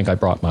iPhone. I think I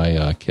brought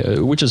my,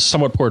 which is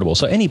somewhat portable.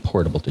 So any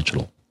portable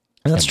digital.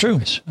 That's true.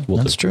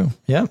 That's true.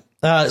 Yeah.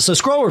 So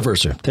Scroll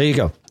Reverser. There you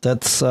go.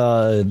 It's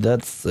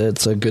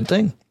a good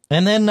thing.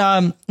 And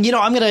then,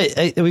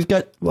 we've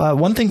got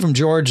one thing from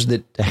George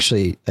that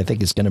actually I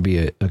think is going to be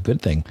a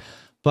good thing.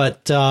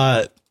 But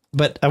I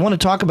want to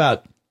talk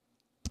about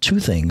 2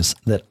 things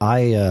that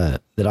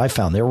I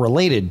found. They're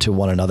related to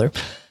one another.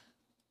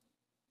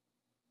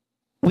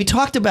 We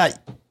talked about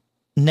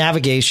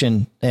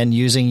navigation and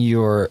using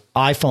your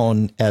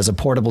iPhone as a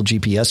portable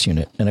GPS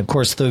unit. And of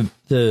course,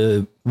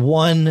 the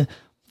one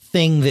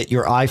thing that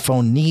your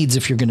iPhone needs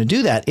if you're going to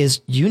do that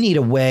is you need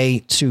a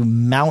way to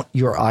mount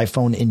your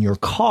iPhone in your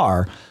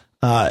car,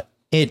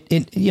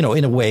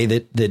 in a way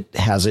that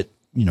has it,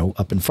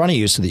 up in front of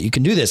you so that you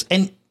can do this.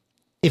 And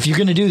if you're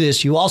going to do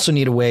this, you also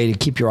need a way to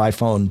keep your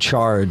iPhone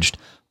charged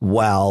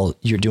while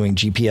you're doing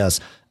GPS,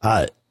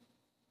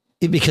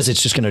 because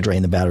it's just going to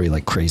drain the battery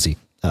like crazy.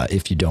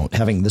 If you don't,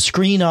 having the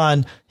screen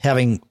on,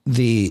 having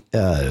the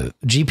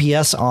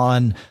GPS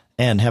on,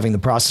 and having the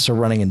processor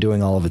running and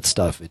doing all of its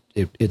stuff,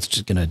 it's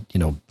just going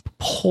to,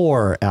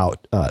 pour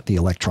out the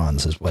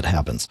electrons is what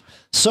happens.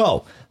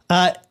 So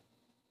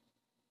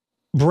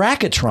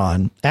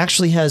Bracketron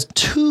actually has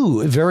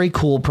 2 very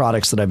cool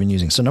products that I've been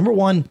using. So number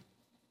one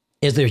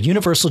is their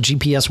universal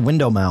GPS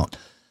window mount.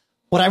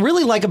 What I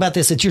really like about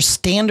this, it's your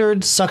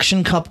standard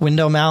suction cup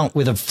window mount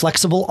with a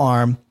flexible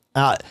arm.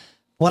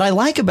 What I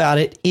like about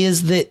it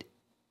is that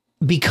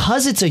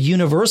because it's a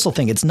universal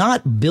thing, it's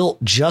not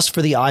built just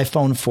for the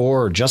iPhone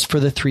 4 or just for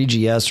the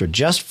 3GS or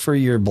just for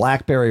your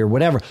BlackBerry or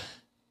whatever.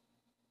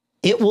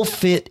 It will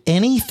fit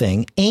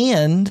anything,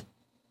 and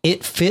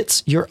it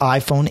fits your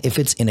iPhone if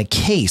it's in a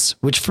case,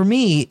 which for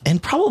me,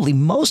 and probably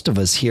most of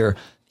us here,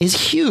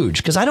 is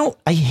huge because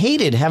I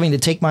hated having to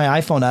take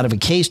my iPhone out of a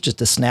case just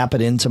to snap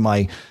it into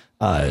my,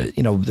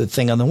 the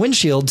thing on the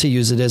windshield to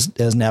use it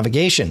as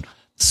navigation.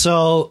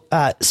 So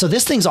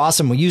this thing's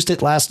awesome. We used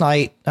it last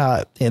night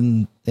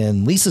in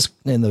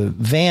the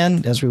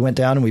van as we went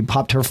down, and we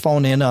popped her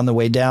phone in on the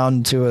way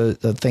down to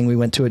a thing we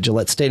went to at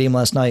Gillette Stadium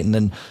last night, and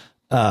then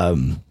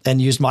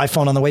and used my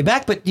phone on the way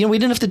back. But we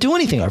didn't have to do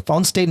anything. Our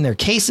phones stayed in their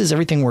cases.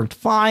 Everything worked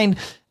fine,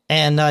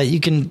 and you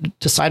can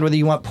decide whether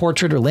you want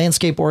portrait or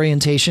landscape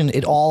orientation.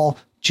 It all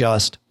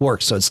just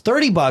works. So it's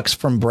 $30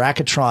 from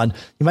Bracketron.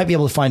 You might be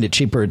able to find it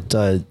cheaper at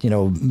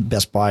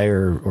Best Buy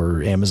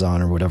or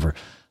Amazon or whatever.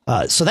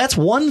 So that's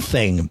one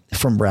thing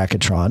from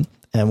Bracketron,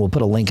 and we'll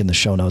put a link in the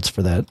show notes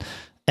for that.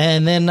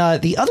 And then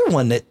the other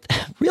one that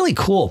really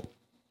cool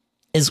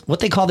is what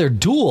they call their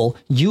dual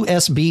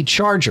USB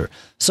charger.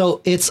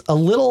 So it's a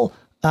little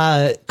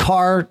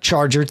car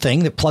charger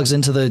thing that plugs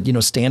into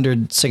the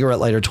standard cigarette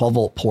lighter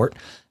 12-volt port,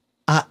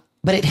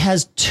 but it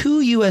has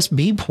 2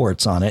 USB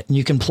ports on it, and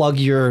you can plug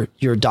your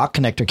dock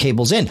connector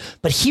cables in.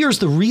 But here's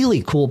the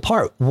really cool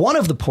part. One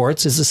of the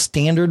ports is a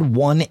standard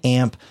 1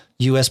 amp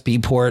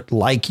USB port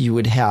like you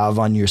would have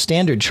on your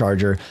standard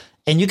charger.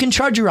 And you can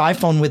charge your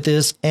iPhone with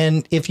this.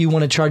 And if you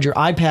want to charge your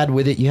iPad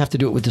with it, you have to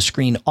do it with the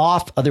screen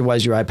off.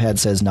 Otherwise, your iPad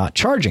says not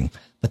charging.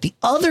 But the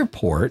other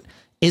port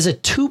is a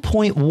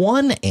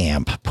 2.1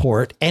 amp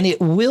port, and it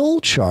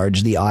will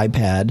charge the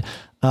iPad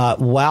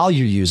while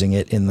you're using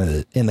it in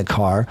the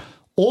car.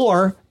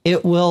 Or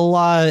it will,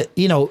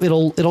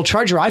 it'll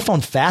charge your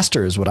iPhone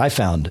faster is what I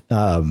found.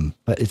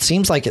 But it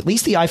seems like at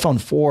least the iPhone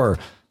 4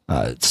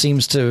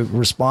 seems to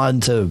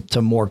respond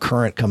to more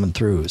current coming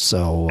through.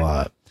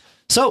 So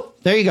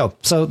there you go.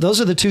 So those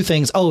are the 2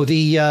 things. Oh,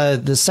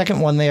 the second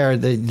one there,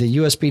 the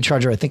USB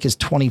charger, I think is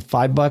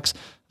 $25.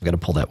 I've got to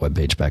pull that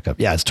webpage back up.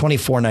 Yeah, it's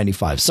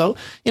 $24.95. So,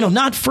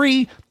 not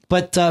free,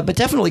 but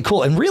definitely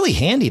cool and really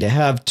handy to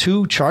have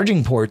 2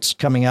 charging ports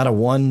coming out of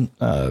one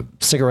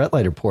cigarette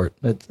lighter port.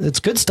 It's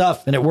good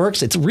stuff, and it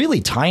works. It's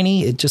really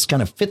tiny. It just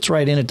kind of fits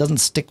right in. It doesn't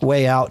stick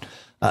way out.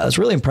 I was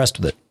really impressed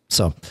with it.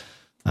 So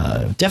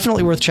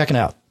definitely worth checking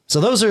out.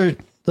 So those are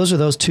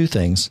those 2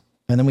 things.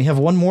 And then we have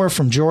one more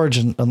from George,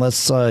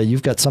 unless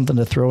you've got something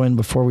to throw in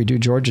before we do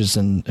George's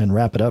and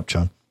wrap it up,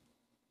 John.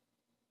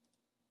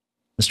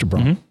 Mr.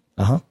 Braun. Mm-hmm.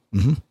 Uh-huh.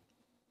 Mm-hmm.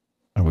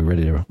 Are we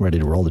ready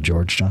to roll the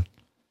George, John?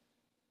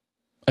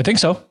 I think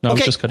so. No, okay. I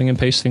was just cutting and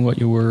pasting what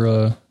you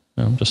were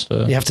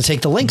You have to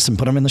take the links and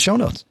put them in the show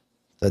notes.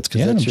 That's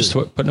because I'm just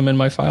putting them in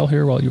my file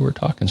here while you were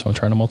talking, so I'm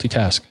trying to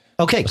multitask.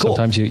 Okay, cool.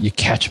 Sometimes you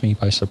catch me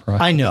by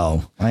surprise. I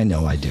know I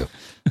do.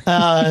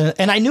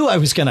 And I knew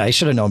I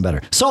should have known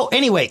better. So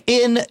anyway,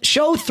 in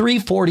show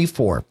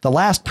 344, the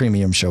last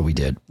premium show we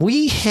did,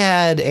 we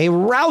had a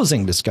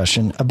rousing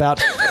discussion about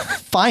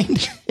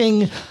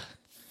finding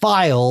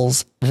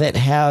files that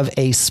have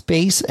a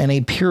space and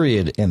a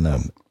period in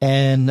them.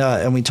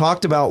 And we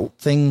talked about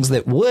things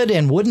that would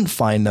and wouldn't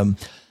find them.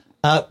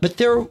 But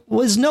there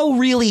was no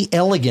really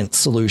elegant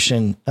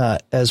solution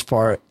as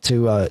far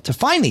to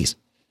find these.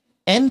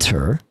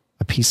 Enter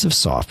a piece of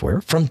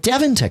software from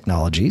Devon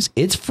Technologies.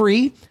 It's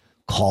free,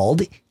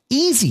 called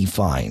Easy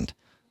Find.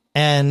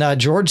 And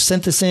George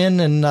sent this in,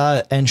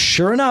 and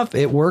sure enough,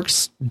 it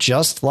works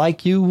just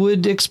like you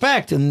would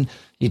expect. And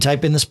you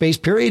type in the space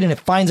period, and it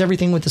finds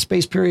everything with the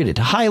space period. It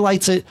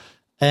highlights it,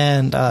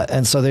 and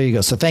so there you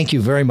go. So thank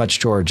you very much,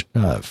 George,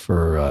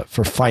 for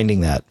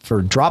finding that.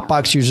 For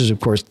Dropbox users, of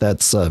course,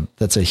 that's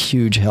a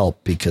huge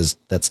help, because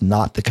that's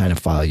not the kind of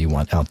file you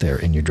want out there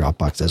in your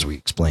Dropbox, as we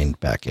explained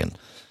back in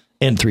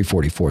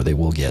 344. They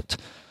will get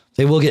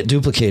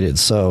duplicated.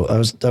 So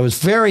I was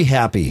very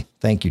happy.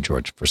 Thank you,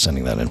 George, for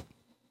sending that in.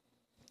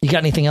 You got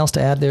anything else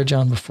to add there,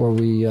 John, before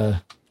we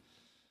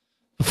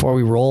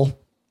roll?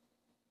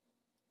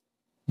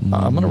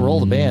 I'm going to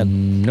roll the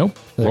band. Nope.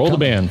 Roll the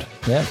band.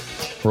 Yeah.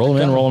 Roll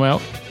them in, roll them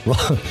out.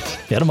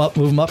 Get them up,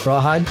 move them up,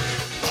 rawhide.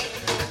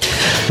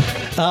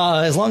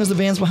 As long as the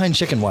band's behind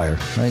chicken wire,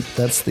 right?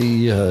 That's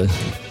the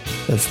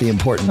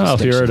important Oh,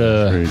 if you're at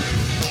a...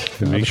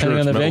 Make depending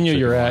on the venue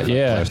you're at,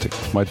 yeah. Plastic.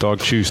 My dog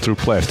chews through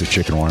plastic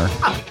chicken wire.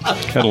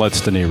 That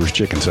lets the neighbor's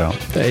chickens out.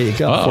 There you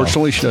go.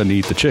 Fortunately, she doesn't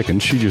eat the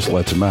chickens. She just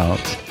lets them out.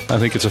 I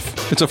think it's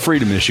a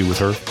freedom issue with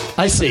her.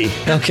 I see.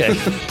 Okay.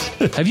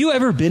 Have you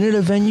ever been at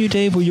a venue,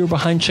 Dave, where you were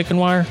behind chicken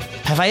wire?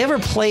 Have I ever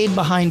played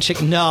behind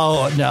chicken?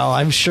 No.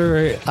 I'm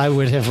sure I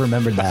would have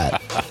remembered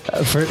that.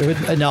 I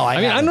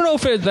don't know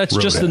if that's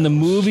just in the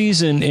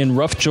movies and in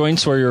rough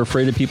joints where you're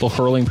afraid of people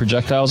hurling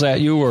projectiles at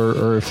you,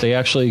 or if they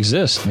actually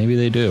exist. Maybe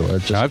they do.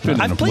 I've been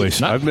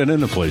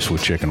in a place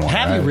with chicken wire.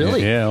 Have you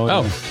really? Yeah.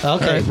 Oh,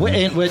 okay.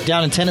 Right.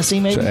 Down in Tennessee,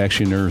 maybe? It's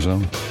actually in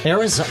Arizona.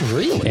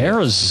 Really?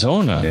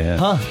 Arizona. Yeah.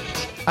 Huh.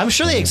 I'm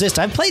sure they exist.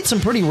 I've played some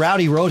pretty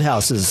rowdy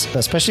roadhouses,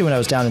 especially when I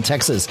was down in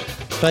Texas.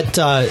 But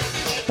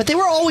they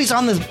were always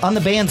on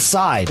the band's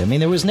side. I mean,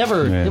 there was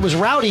never it was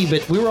rowdy,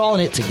 but we were all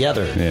in it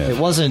together. Yeah. It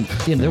wasn't.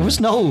 There was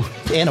no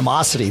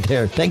animosity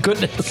there. Thank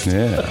goodness.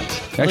 Yeah.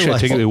 Actually, I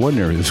think it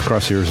wasn't there. It was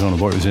across the Arizona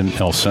border. It was in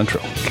El Centro,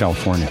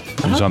 California.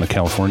 It was on the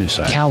California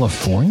side.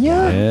 California?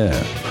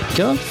 Yeah.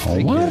 Go.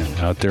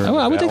 What? Out there.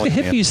 I would think the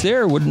hippies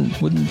there wouldn't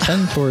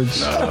tend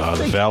towards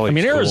the valley. I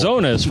mean,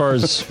 Arizona, as far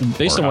as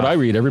based on what I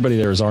read, everybody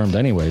there is armed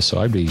anyway. So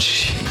I'd be.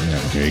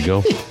 There you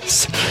go.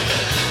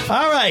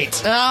 All right.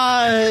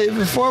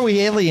 Before we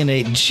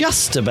alienate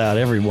just about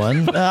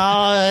everyone.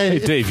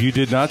 Hey, Dave, you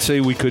did not say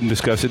we couldn't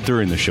discuss it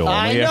during the show.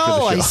 I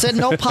know. I said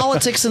no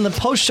politics in the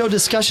post-show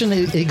discussion.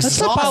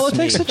 That's not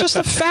politics. It's just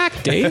a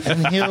fact, Dave.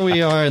 And here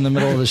we are in the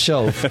middle of the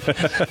show.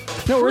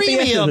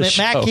 Premium at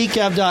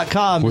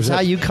MacGeekGab.com is how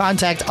you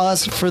contact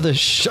us for the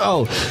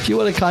show. If you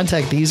want to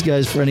contact these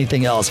guys for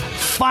anything else,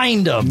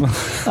 find them.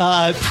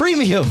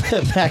 Premium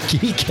at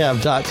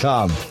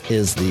MacGeekGab.com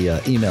is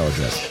the email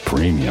address.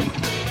 Premium.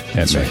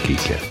 That's right.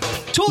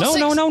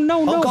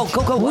 No. Go.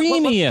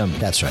 Premium.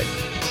 That's right.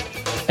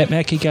 At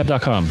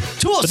MacGeekGab.com.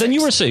 But then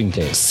you were saying,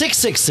 Dave.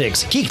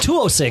 666-GEEK.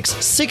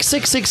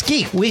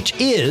 206-666-GEEK, which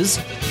is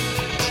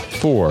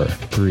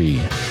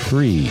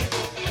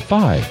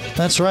 4335.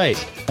 That's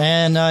right.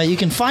 And you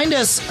can find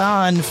us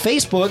on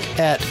Facebook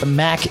at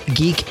Mac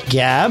Geek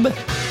Gab.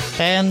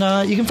 And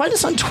you can find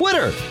us on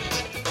Twitter.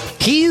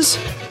 He's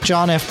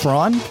John F.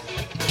 Braun.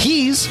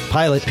 He's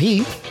Pilot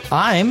P.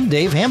 I'm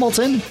Dave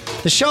Hamilton.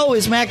 The show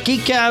is Mac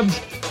Geek Gab.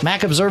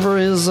 Mac Observer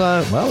is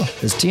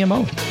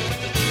TMO.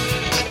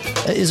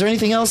 Is there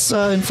anything else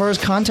as far as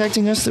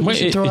contacting us that we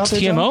should throw out there?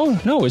 It's TMO?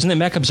 John? No, isn't it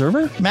Mac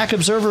Observer? Mac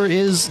Observer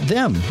is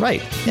them,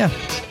 right? Yeah.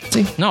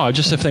 See? No,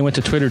 just if they went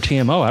to Twitter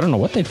TMO, I don't know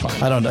what they'd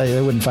find.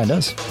 They wouldn't find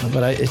us,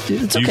 but it's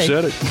okay. You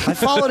said it. I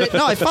followed it.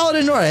 No, I followed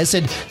it in order. I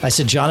said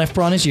John F.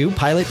 Braun is you,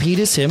 Pilot Pete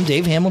is him,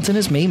 Dave Hamilton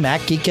is me,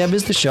 Mac Geek Gab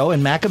is the show,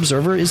 and Mac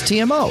Observer is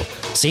TMO.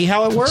 See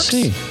how it works?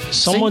 See,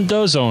 someone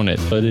does own it,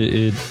 but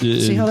it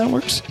see how that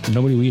works?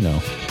 Nobody we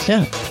know.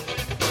 Yeah.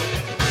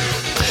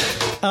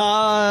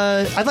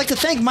 I'd like to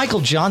thank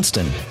Michael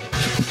Johnston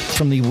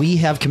from the We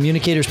Have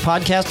Communicators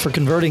podcast for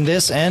converting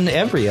this and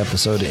every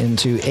episode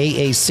into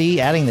AAC,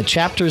 adding the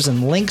chapters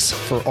and links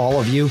for all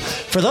of you.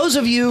 For those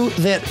of you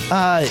that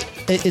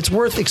it's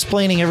worth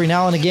explaining every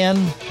now and again,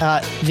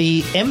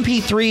 the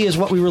MP3 is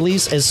what we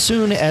release as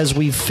soon as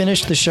we've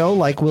finished the show,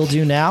 like we'll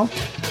do now.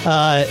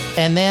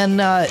 And then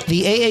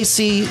the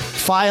AAC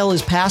file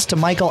is passed to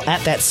Michael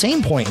at that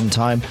same point in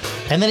time.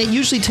 And then it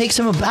usually takes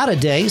him about a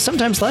day,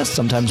 sometimes less,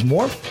 sometimes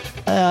more,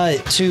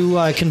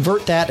 to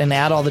convert that and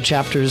add all the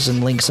chapters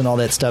and links and all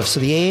that stuff. So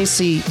the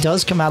AAC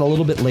does come out a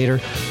little bit later,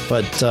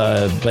 but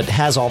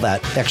has all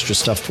that extra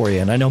stuff for you.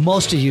 And I know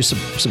most of you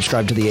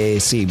subscribe to the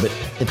AAC, but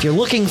if you're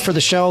looking for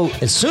the show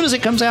as soon as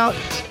it comes out,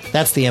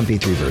 that's the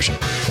MP3 version.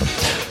 So.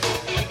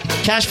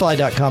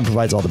 Cashfly.com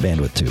provides all the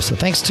bandwidth too. So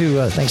thanks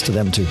to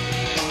them too.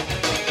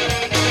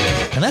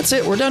 And that's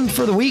it. We're done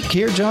for the week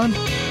here, John.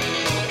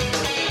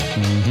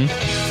 Mm-hmm.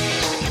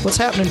 What's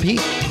happening,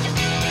 Pete?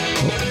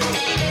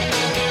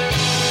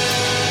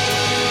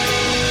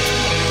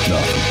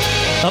 Nothing.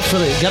 Up for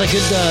got a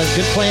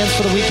good plans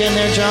for the weekend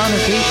there, John or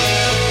Pete?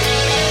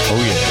 Oh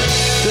yeah.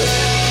 Good.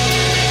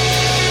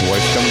 The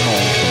wife's coming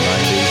home from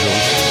 9 days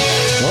old.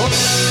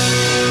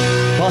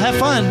 Well, have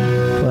fun,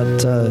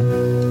 but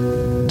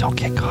don't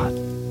get caught.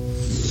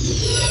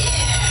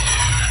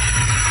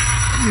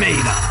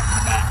 Made up.